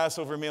wine of the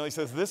Passover meal. He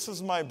says, this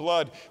is my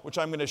blood, which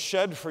I'm going to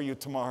shed for you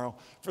tomorrow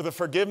for the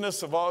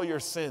forgiveness of all your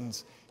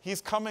sins. He's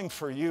coming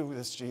for you,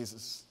 this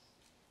Jesus.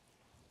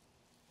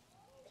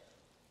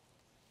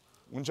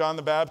 When John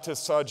the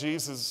Baptist saw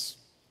Jesus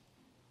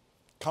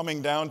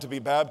coming down to be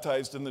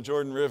baptized in the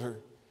Jordan River,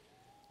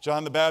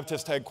 John the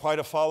Baptist had quite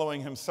a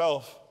following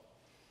himself.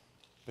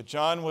 But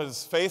John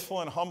was faithful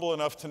and humble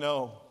enough to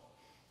know,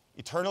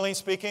 eternally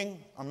speaking,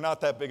 I'm not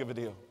that big of a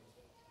deal.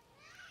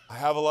 I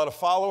have a lot of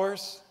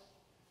followers.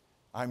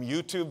 I'm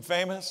YouTube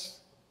famous.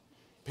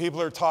 People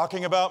are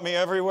talking about me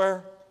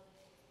everywhere.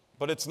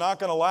 But it's not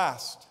going to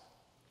last.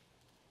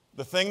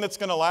 The thing that's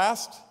going to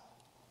last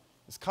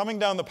is coming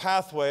down the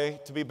pathway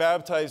to be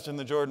baptized in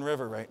the Jordan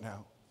River right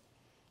now.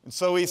 And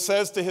so he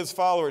says to his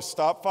followers,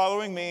 stop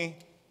following me,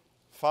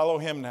 follow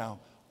him now.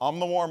 I'm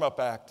the warm-up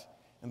act.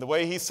 And the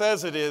way he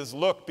says it is,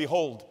 look,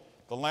 behold,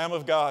 the Lamb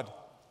of God,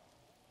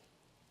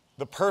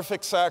 the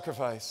perfect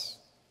sacrifice,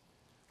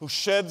 who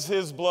sheds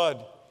his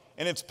blood,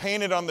 and it's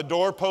painted on the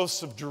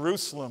doorposts of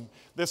Jerusalem,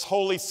 this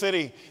holy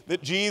city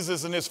that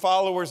Jesus and his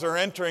followers are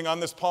entering on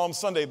this Palm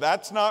Sunday.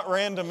 That's not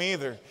random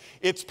either.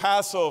 It's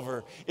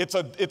Passover. It's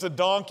a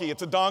donkey.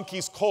 It's a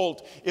donkey's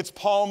colt. It's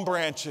palm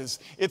branches.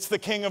 It's the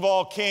King of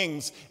all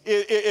kings.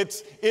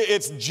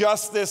 It's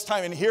just this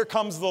time. And here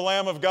comes the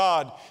Lamb of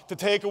God to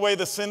take away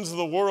the sins of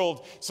the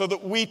world so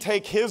that we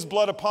take his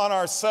blood upon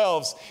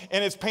ourselves.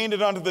 And it's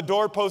painted onto the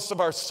doorposts of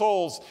our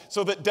souls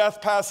so that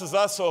death passes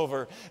us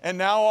over. And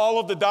now all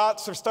of the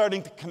dots are starting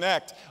starting to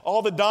connect.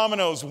 All the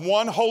dominoes,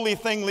 one holy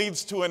thing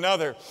leads to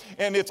another.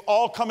 And it's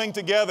all coming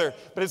together.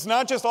 But it's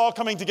not just all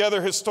coming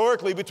together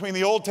historically between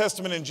the Old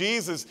Testament and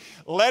Jesus.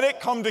 Let it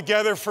come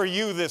together for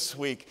you this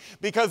week.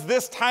 Because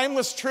this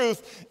timeless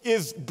truth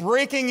is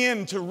breaking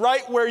into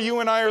right where you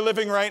and I are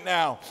living right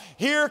now.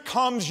 Here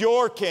comes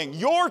your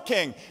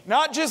king,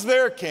 not just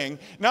their king,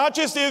 not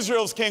just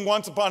Israel's king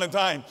once upon a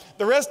time.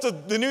 The rest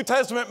of the New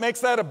Testament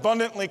makes that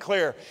abundantly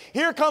clear.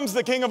 Here comes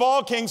the King of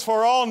all kings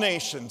for all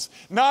nations,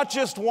 not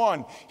just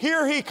one.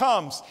 Here he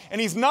comes, and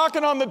he's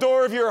knocking on the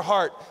door of your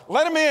heart.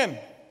 Let him in.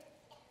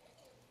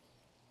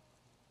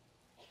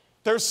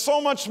 There's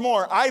so much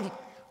more.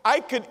 I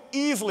could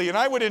easily, and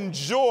I would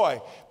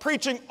enjoy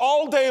preaching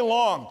all day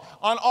long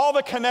on all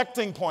the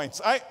connecting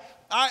points.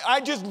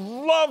 I just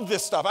love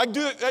this stuff.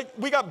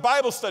 We got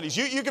Bible studies.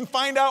 You can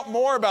find out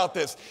more about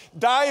this.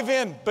 Dive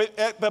in, but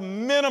at the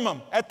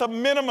minimum,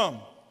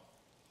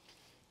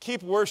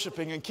 keep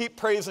worshiping and keep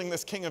praising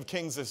this King of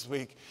Kings this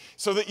week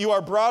so that you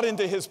are brought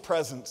into his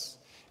presence.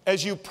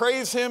 As you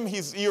praise him,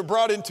 you're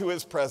brought into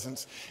his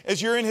presence.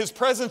 As you're in his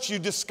presence, you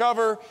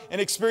discover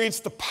and experience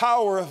the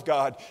power of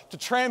God to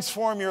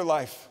transform your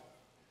life.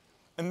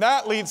 And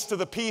that leads to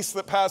the peace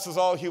that passes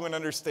all human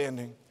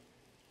understanding.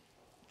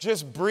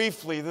 Just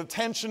briefly, the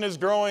tension is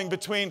growing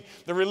between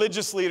the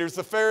religious leaders,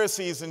 the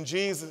Pharisees, and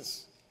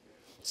Jesus.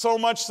 So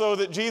much so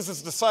that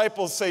Jesus'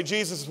 disciples say,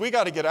 Jesus, we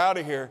got to get out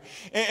of here.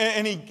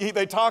 And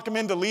they talk him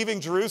into leaving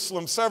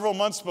Jerusalem several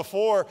months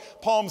before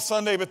Palm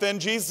Sunday, but then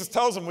Jesus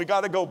tells them, we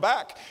got to go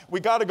back. We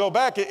got to go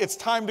back. It's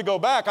time to go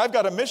back. I've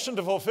got a mission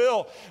to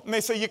fulfill. And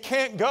they say, you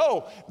can't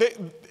go.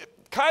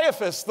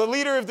 Caiaphas, the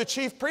leader of the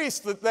chief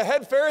priests, the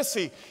head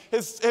Pharisee,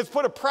 has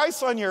put a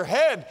price on your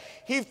head.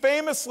 He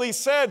famously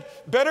said,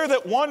 better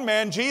that one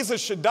man,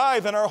 Jesus, should die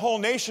than our whole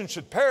nation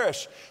should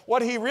perish.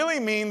 What he really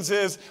means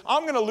is,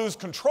 I'm going to lose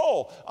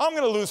control. I'm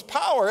going to lose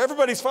power.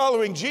 Everybody's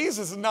following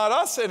Jesus and not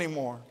us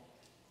anymore.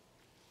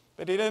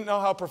 But he didn't know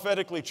how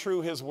prophetically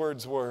true his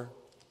words were.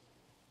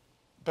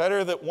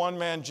 Better that one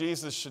man,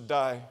 Jesus, should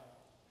die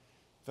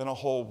than a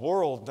whole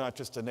world, not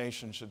just a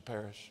nation, should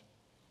perish.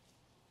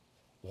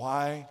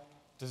 Why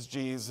does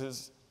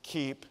Jesus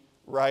keep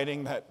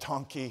riding that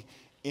donkey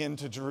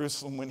into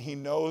Jerusalem when he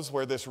knows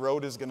where this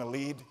road is going to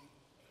lead?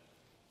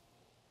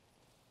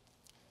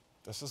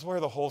 This is where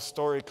the whole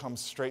story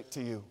comes straight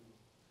to you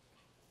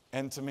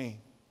and to me.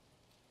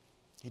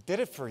 He did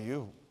it for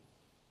you.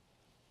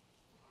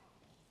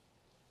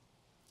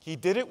 He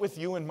did it with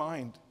you in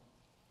mind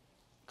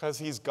because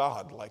he's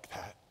God like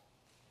that.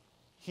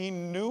 He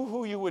knew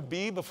who you would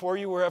be before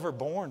you were ever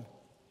born.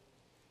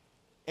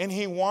 And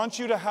he wants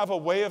you to have a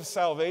way of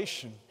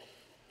salvation,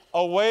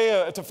 a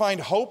way to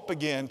find hope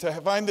again, to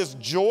find this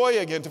joy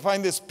again, to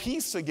find this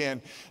peace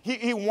again.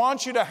 He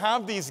wants you to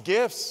have these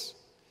gifts,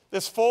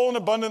 this full and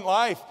abundant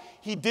life.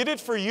 He did it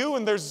for you,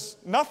 and there's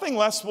nothing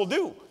less will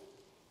do.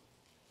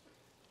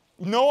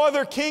 No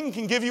other king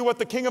can give you what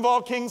the King of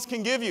all kings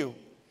can give you.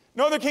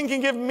 No other king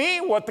can give me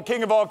what the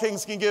King of all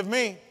kings can give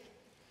me.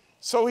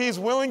 So he's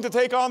willing to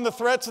take on the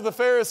threats of the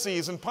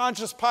Pharisees and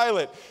Pontius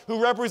Pilate,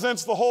 who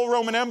represents the whole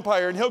Roman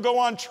Empire, and he'll go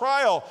on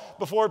trial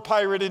before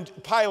Pilate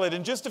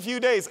in just a few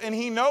days, and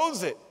he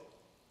knows it.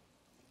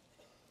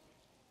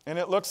 And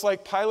it looks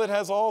like Pilate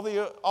has all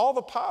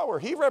the power.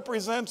 He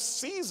represents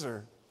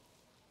Caesar.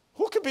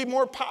 Who could be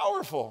more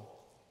powerful?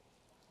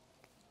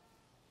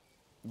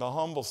 The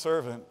humble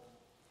servant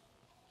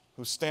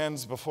who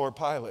stands before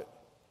Pilate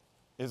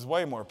is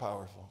way more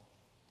powerful.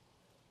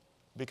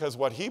 Because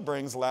what he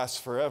brings lasts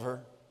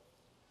forever.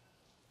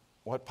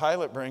 What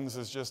Pilate brings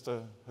is just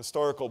a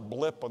historical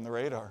blip on the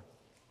radar.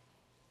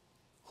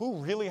 Who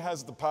really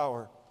has the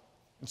power?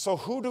 And so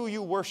who do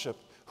you worship?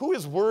 Who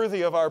is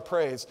worthy of our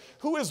praise?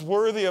 Who is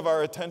worthy of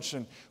our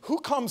attention? Who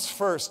comes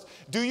first?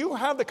 Do you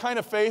have the kind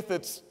of faith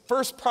that's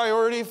first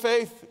priority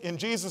faith in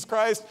Jesus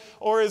Christ?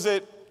 Or is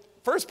it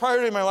first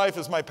priority in my life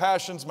is my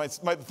passions, my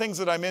things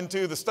that I'm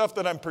into, the stuff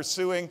that I'm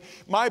pursuing,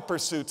 my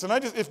pursuits? And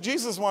if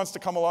Jesus wants to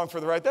come along for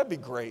the ride, that'd be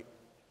great.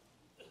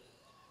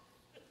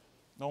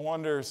 No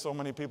wonder so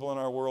many people in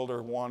our world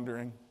are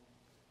wandering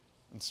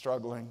and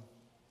struggling,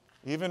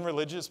 even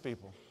religious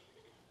people,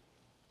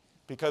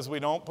 because we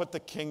don't put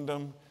the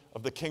kingdom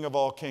of the King of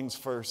all kings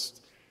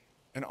first.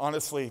 And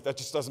honestly, that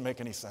just doesn't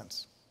make any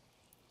sense.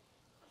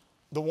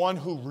 The one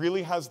who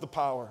really has the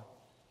power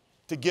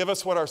to give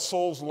us what our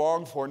souls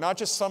long for, not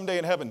just someday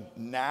in heaven,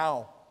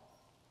 now.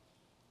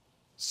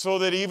 So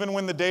that even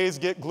when the days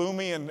get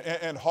gloomy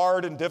and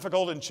hard and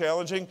difficult and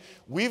challenging,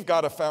 we've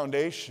got a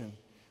foundation.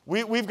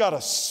 We've got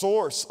a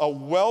source, a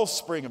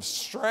wellspring of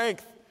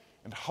strength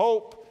and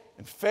hope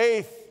and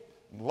faith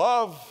and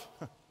love.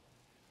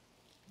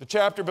 The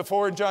chapter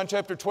before in John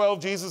chapter 12,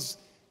 Jesus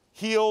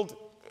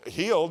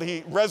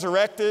he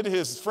resurrected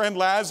his friend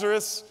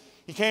Lazarus.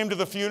 He came to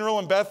the funeral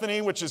in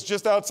Bethany, which is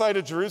just outside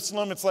of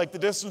Jerusalem. It's like the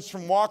distance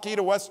from Waukee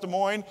to West Des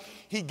Moines.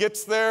 He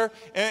gets there,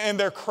 and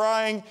they're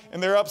crying,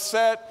 and they're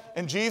upset.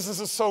 And Jesus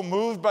is so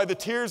moved by the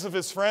tears of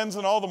his friends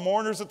and all the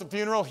mourners at the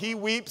funeral, he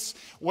weeps.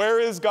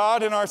 Where is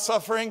God in our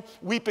suffering?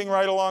 Weeping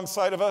right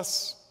alongside of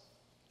us.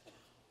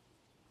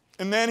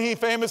 And then he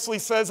famously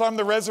says, I'm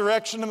the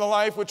resurrection and the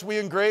life, which we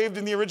engraved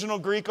in the original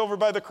Greek over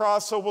by the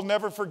cross, so we'll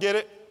never forget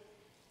it.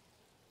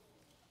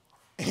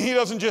 And he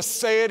doesn't just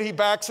say it, he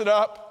backs it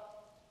up.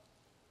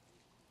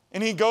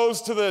 And he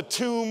goes to the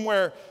tomb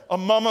where a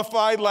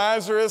mummified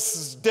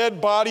Lazarus'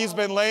 dead body's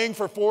been laying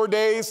for 4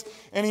 days.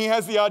 And he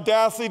has the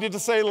audacity to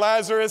say,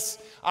 Lazarus,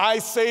 I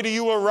say to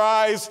you,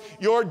 arise.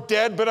 You're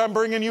dead, but I'm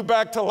bringing you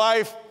back to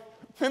life.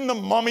 And the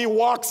mummy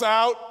walks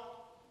out.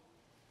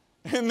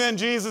 And then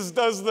Jesus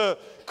does the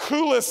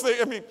coolest thing.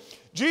 I mean,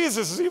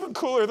 Jesus is even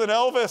cooler than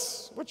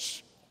Elvis,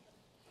 which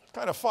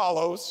kind of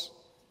follows.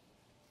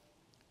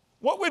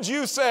 What would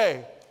you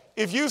say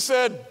if you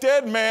said,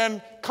 dead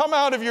man, come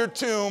out of your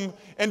tomb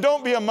and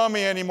don't be a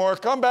mummy anymore.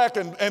 Come back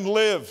and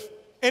live.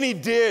 And he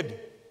did.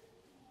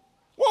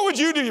 What would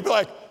you do? You'd be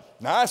like,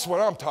 nah, that's what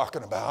I'm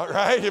talking about,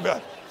 right? You'd be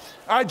like,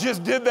 I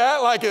just did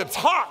that like it's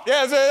hot.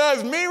 Yeah,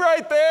 that's me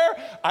right there.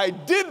 I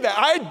did that.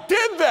 I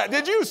did that.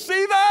 Did you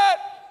see that?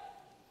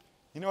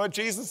 You know what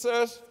Jesus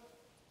says?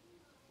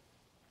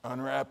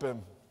 Unwrap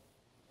him.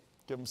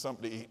 Give him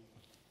something to eat.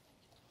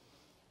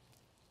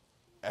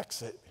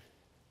 Exit.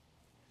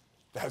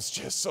 That's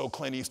just so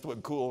Clint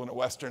Eastwood cool in a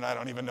Western, I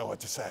don't even know what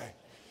to say.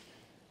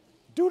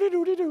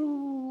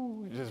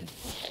 Do-do-do-do-do.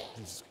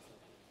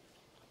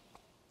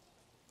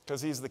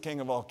 Because he's the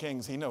King of all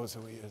kings. He knows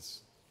who he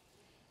is.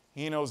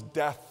 He knows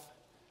death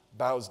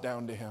bows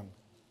down to him.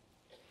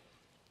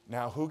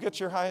 Now, who gets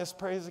your highest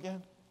praise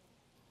again?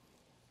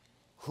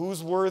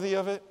 Who's worthy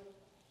of it?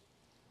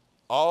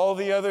 All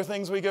the other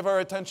things we give our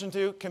attention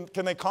to,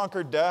 can they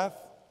conquer death?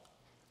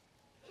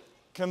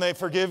 Can they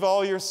forgive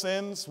all your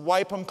sins,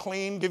 wipe them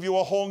clean, give you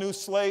a whole new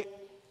slate?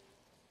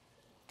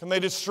 Can they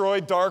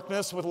destroy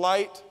darkness with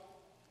light?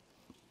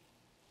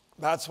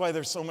 That's why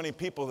there's so many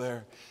people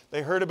there.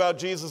 They heard about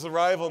Jesus'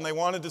 arrival and they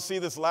wanted to see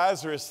this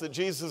Lazarus that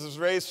Jesus is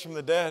raised from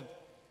the dead.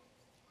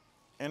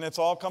 And it's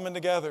all coming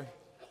together.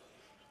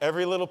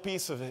 Every little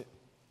piece of it.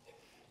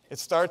 It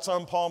starts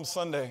on Palm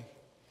Sunday.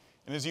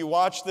 And as you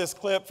watch this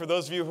clip, for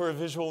those of you who are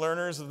visual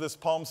learners of this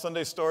Palm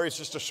Sunday story, it's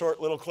just a short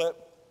little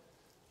clip.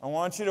 I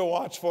want you to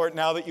watch for it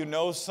now that you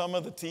know some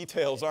of the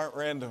details aren't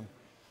random.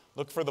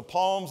 Look for the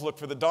palms, look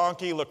for the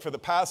donkey, look for the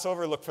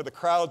Passover, look for the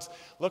crowds,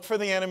 look for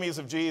the enemies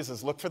of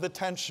Jesus, look for the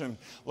tension,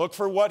 look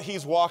for what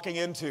he's walking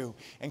into,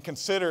 and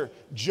consider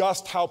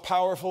just how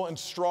powerful and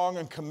strong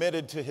and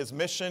committed to his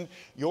mission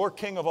your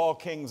King of all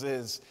kings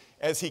is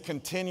as he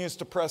continues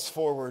to press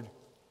forward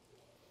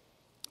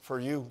for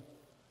you.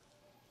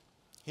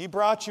 He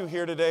brought you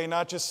here today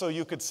not just so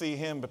you could see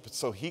him, but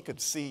so he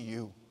could see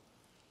you.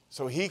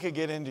 So he could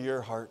get into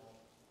your heart.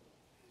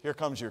 Here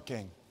comes your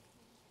King.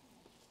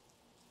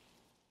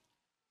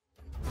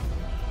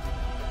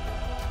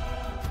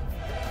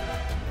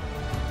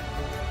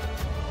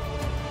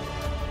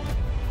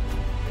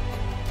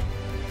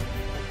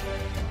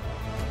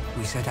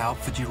 We set out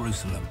for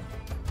Jerusalem.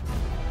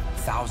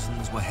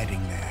 Thousands were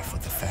heading there for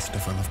the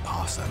festival of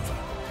Passover.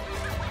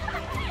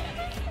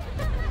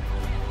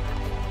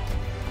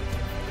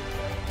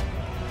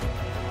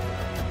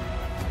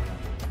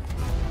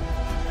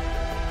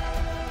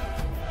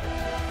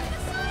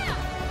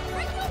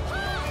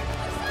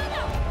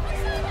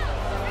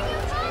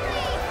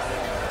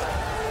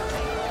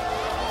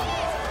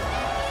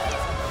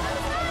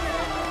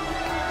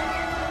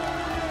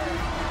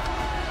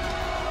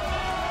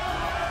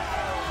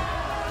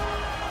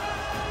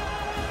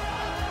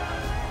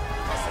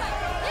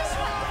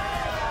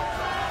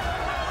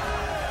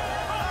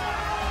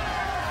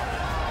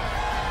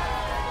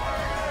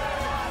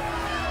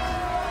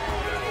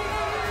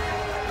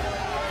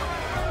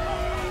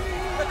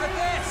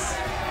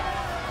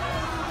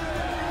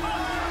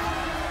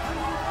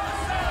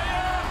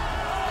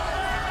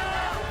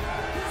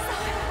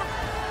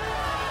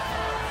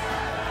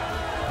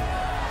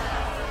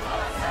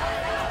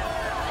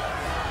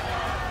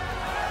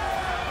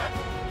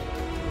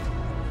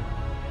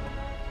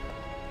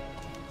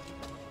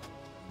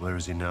 Where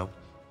is he now?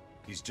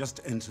 He's just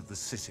entered the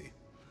city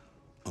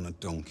on a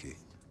donkey.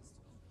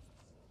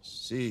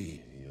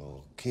 See,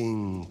 your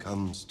king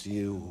comes to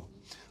you,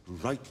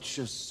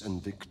 righteous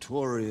and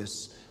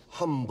victorious,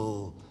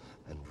 humble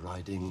and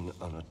riding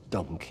on a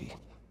donkey.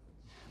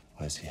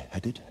 Where's he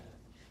headed?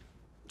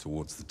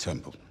 Towards the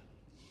temple.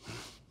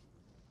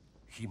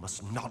 He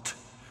must not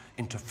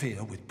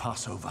interfere with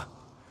Passover.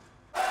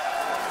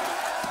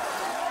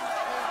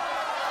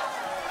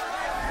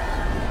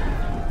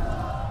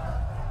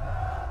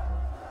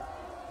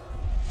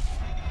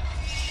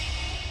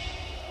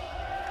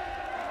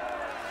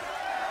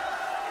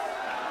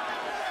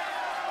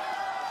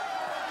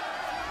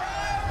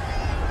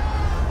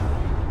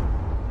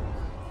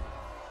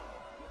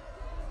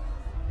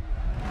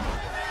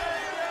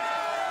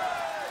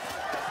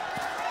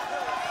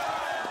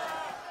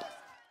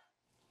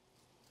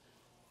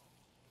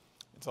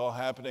 It's all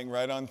happening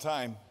right on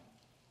time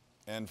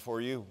and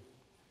for you.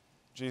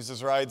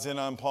 Jesus rides in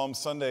on Palm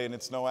Sunday, and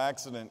it's no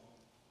accident.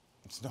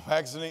 It's no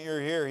accident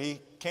you're here.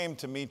 He came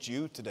to meet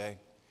you today,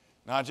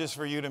 not just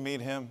for you to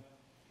meet him,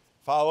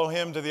 Follow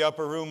him to the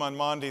upper room on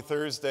Maundy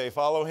Thursday.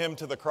 Follow him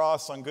to the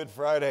cross on Good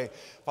Friday.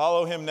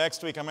 Follow him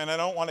next week. I mean, I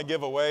don't want to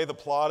give away the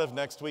plot of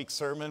next week's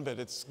sermon, but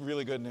it's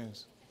really good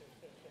news.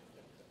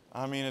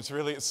 I mean,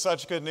 it's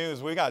such good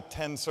news. We got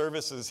 10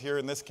 services here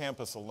in this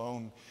campus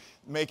alone,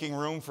 making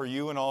room for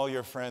you and all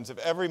your friends. If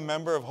every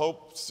member of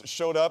Hope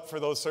showed up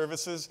for those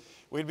services,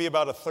 we'd be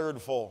about a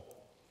third full.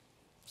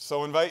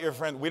 So invite your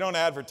friend. We don't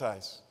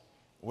advertise.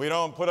 We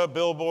don't put up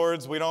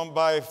billboards. We don't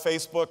buy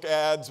Facebook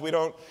ads. We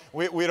don't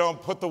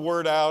put the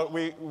word out.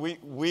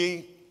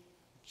 We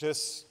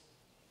just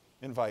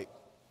invite.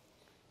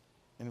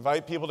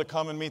 Invite people to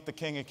come and meet the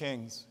King of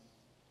Kings.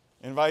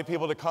 Invite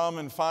people to come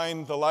and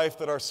find the life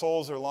that our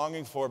souls are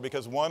longing for,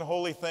 because one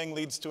holy thing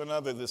leads to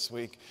another this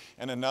week,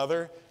 and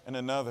another and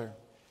another.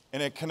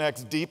 And it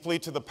connects deeply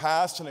to the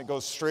past, and it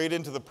goes straight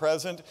into the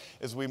present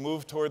as we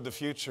move toward the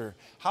future.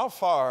 How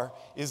far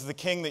is the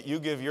king that you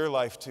give your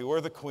life to,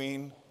 or the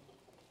queen,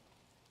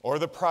 or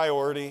the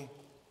priority?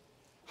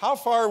 How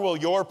far will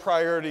your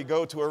priority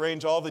go to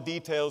arrange all the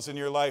details in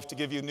your life to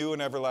give you new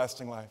and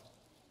everlasting life?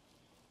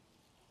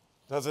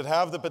 Does it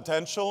have the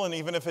potential? And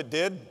even if it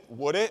did,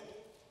 would it?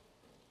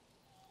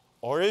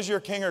 Or is your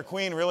king or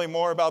queen really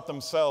more about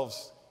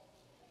themselves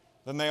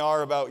than they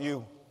are about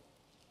you?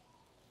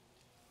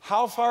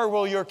 How far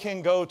will your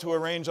king go to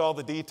arrange all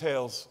the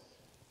details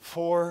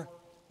for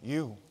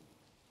you?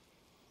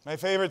 My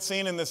favorite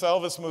scene in this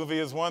Elvis movie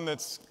is one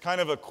that's kind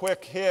of a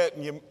quick hit,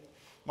 and you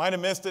might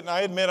have missed it. And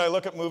I admit I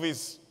look at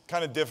movies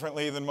kind of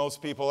differently than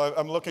most people.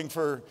 I'm looking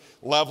for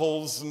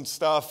levels and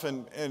stuff.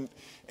 And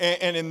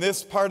in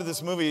this part of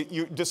this movie,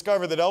 you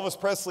discover that Elvis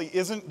Presley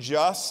isn't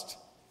just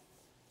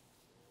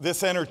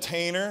this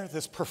entertainer,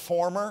 this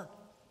performer,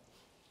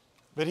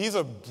 but he's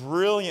a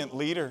brilliant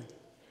leader.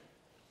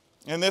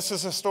 And this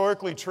is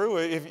historically true.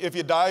 If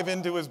you dive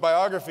into his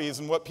biographies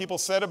and what people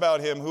said about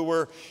him who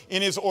were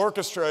in his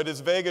orchestra at his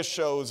Vegas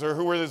shows, or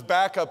who were his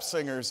backup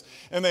singers,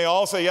 and they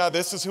all say, yeah,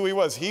 this is who he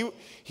was.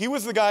 He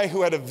was the guy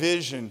who had a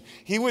vision.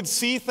 He would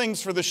see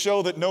things for the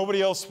show that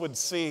nobody else would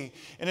see.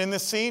 And in the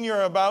scene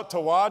you're about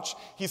to watch,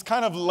 he's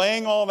kind of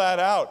laying all that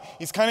out.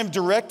 He's kind of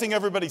directing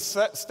everybody's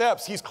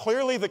steps. He's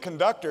clearly the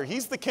conductor.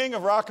 He's the king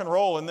of rock and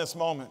roll in this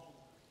moment.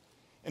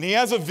 And he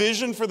has a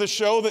vision for the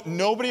show that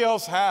nobody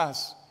else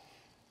has.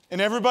 And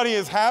everybody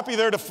is happy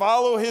there to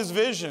follow his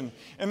vision.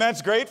 And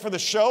that's great for the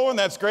show, and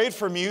that's great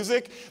for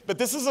music. But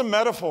this is a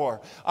metaphor.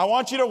 I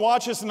want you to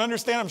watch this and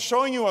understand I'm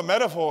showing you a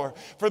metaphor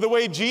for the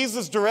way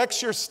Jesus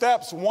directs your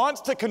steps, wants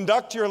to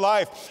conduct your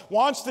life,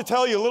 wants to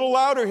tell you a little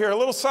louder here, a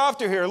little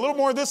softer here, a little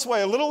more this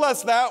way, a little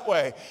less that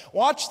way.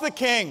 Watch the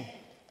king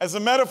as a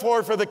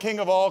metaphor for the King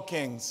of all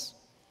kings,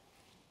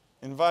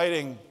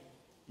 inviting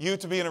you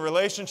to be in a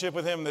relationship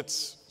with him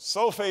that's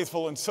so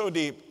faithful and so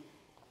deep.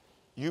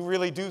 You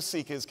really do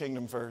seek his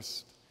kingdom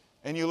first.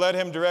 And you let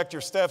him direct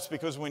your steps,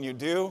 because when you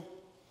do,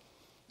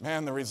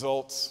 man, the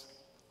results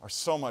are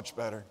so much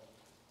better.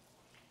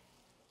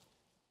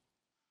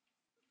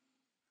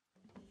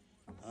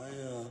 I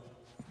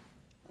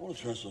want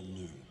to try something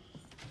new.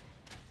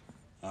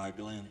 All right,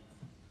 Glenn,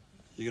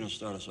 you're going to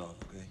start us off,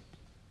 okay?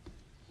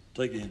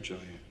 Take the intro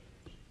here.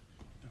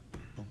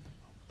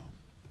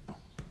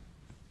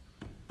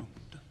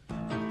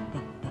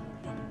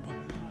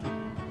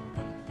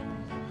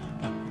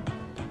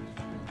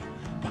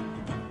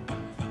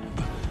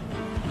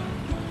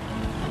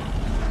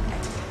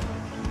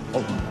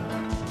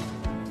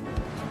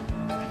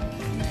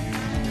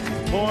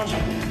 Boys,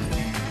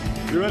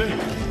 you ready?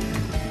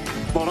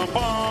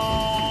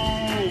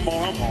 Ba-da-bum,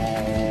 ba-da-bum.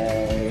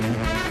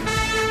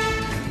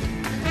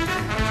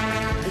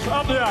 Let's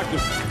up the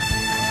octave.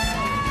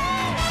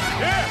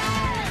 Yeah!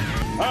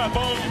 All right,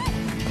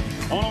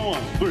 boys. On a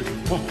 1, 3,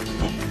 1.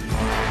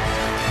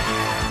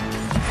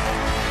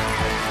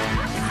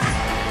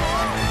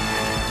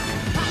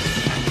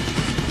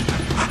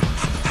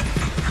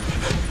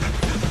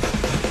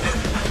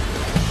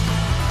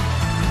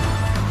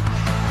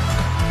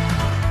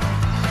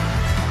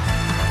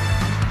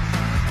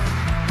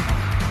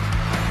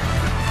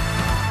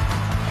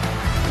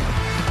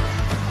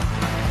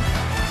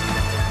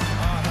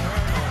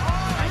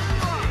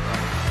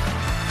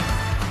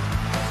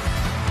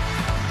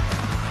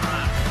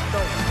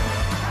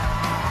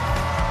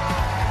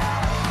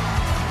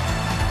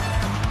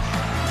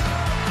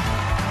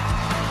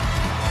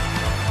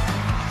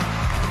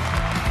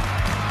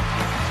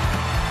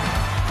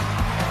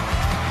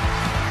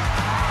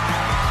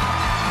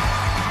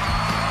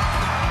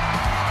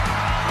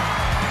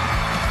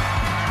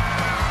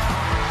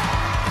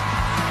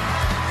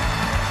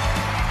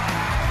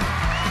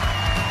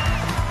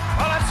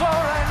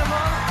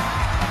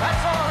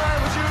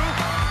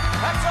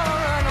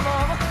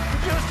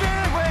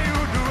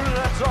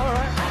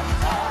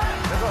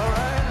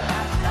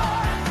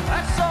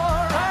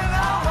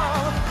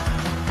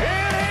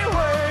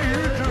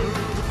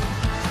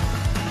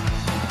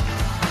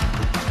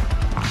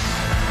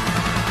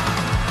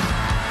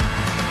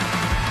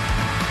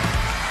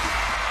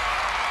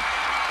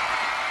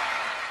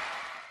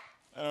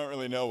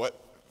 Know what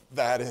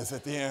that is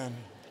at the end.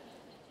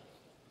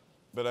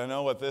 But I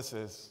know what this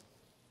is.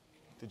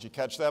 Did you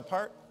catch that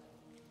part?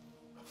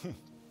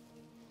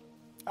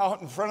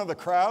 Out in front of the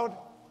crowd,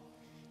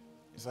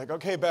 he's like,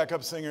 okay,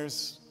 backup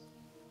singers,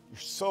 you're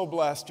so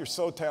blessed, you're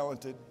so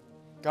talented.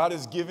 God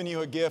has given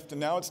you a gift, and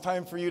now it's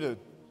time for you to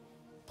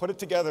put it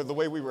together the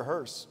way we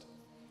rehearsed.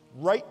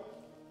 Right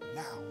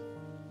now.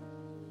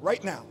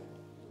 Right now.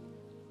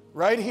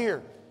 Right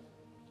here.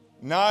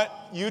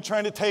 Not you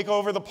trying to take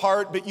over the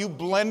part, but you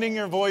blending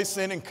your voice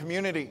in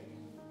community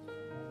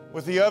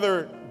with the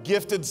other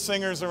gifted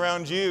singers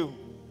around you.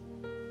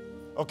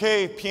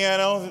 Okay,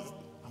 piano,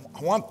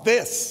 I want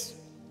this.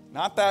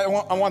 Not that,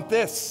 I want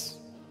this.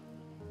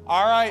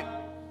 All right,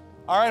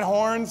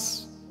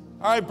 horns.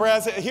 All right,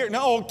 brass, here,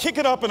 no, kick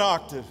it up an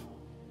octave.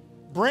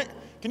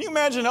 Can you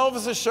imagine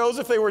Elvis's shows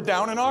if they were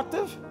down an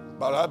octave?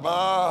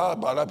 Ba-da-ba,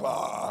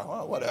 ba-da-ba,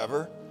 well,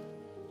 whatever.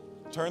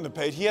 Turn the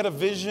page. He had a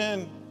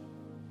vision.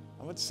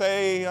 I would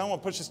say, I don't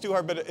want to push this too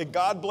hard, but a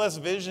God-blessed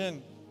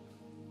vision.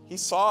 He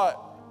saw it.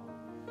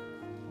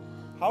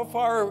 How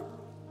far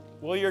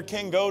will your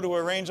king go to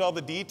arrange all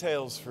the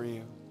details for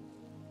you?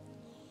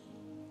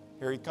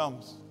 Here he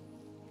comes.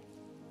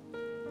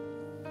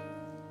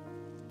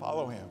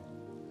 Follow him.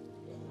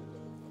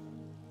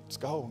 Let's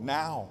go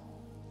now.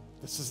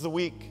 This is the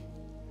week.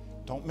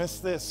 Don't miss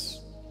this.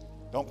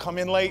 Don't come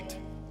in late.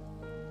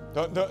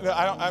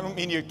 I don't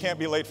mean you can't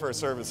be late for a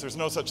service. There's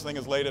no such thing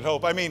as late at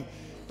Hope. I mean,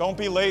 don't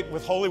be late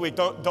with Holy Week.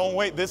 Don't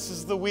wait. This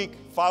is the week.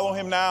 Follow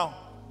him now.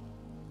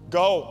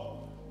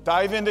 Go.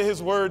 Dive into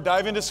his word.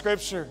 Dive into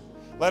Scripture.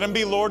 Let him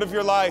be Lord of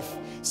your life.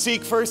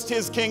 Seek first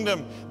his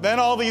kingdom. Then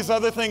all these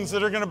other things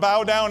that are going to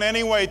bow down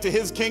anyway to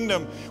his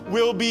kingdom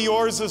will be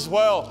yours as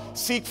well.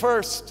 Seek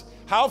first.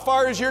 How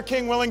far is your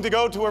king willing to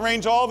go to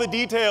arrange all the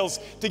details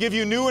to give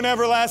you new and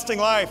everlasting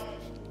life?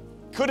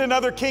 Could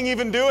another king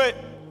even do it?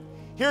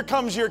 Here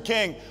comes your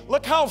king.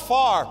 Look how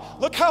far.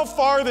 Look how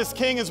far this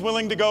king is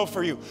willing to go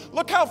for you.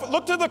 Look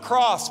to the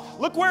cross.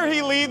 Look where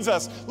he leads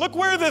us. Look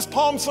where this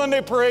Palm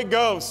Sunday parade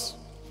goes.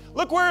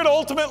 Look where it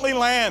ultimately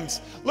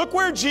lands. Look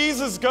where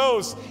Jesus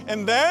goes.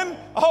 And then,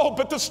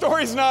 but the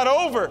story's not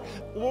over.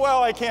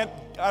 Well, I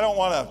don't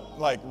want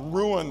to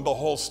ruin the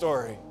whole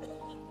story.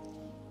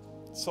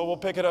 So we'll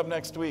pick it up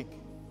next week.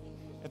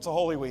 It's a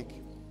Holy Week.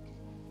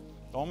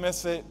 Don't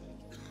miss it.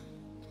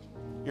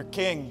 Your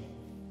king,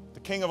 the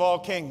King of all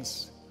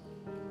kings,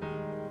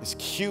 is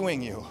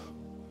cueing you.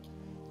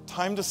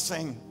 Time to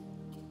sing.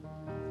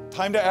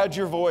 Time to add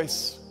your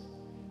voice.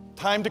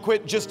 Time to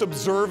quit just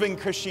observing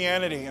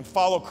Christianity and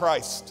follow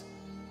Christ.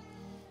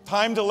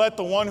 Time to let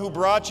the one who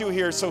brought you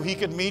here so he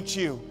could meet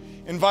you,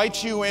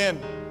 invite you in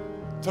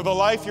to the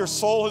life your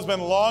soul has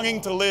been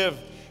longing to live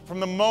from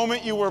the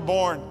moment you were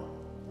born.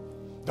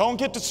 Don't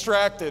get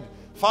distracted.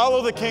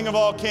 Follow the King of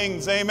all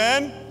kings.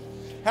 Amen?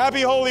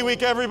 Happy Holy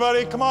Week,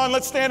 everybody. Come on,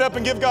 let's stand up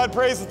and give God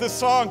praise with this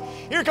song.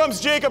 Here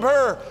comes Jacob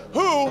Herr,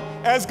 who,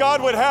 as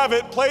God would have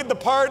it, played the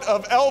part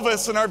of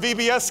Elvis in our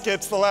VBS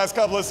skits the last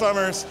couple of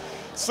summers.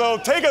 So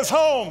take us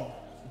home,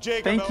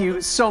 Jacob. Thank you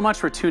so much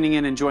for tuning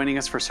in and joining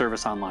us for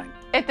Service Online.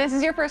 If this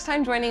is your first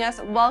time joining us,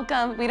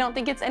 welcome. We don't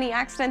think it's any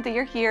accident that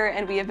you're here,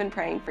 and we have been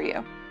praying for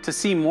you. To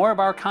see more of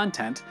our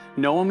content,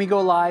 know when we go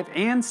live,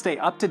 and stay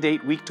up to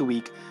date week to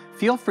week,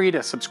 feel free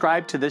to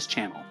subscribe to this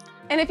channel.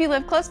 And if you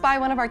live close by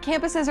one of our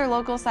campuses or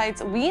local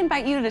sites, we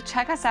invite you to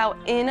check us out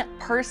in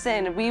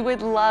person. We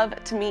would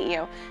love to meet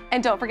you.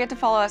 And don't forget to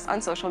follow us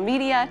on social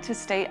media to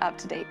stay up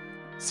to date.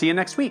 See you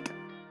next week.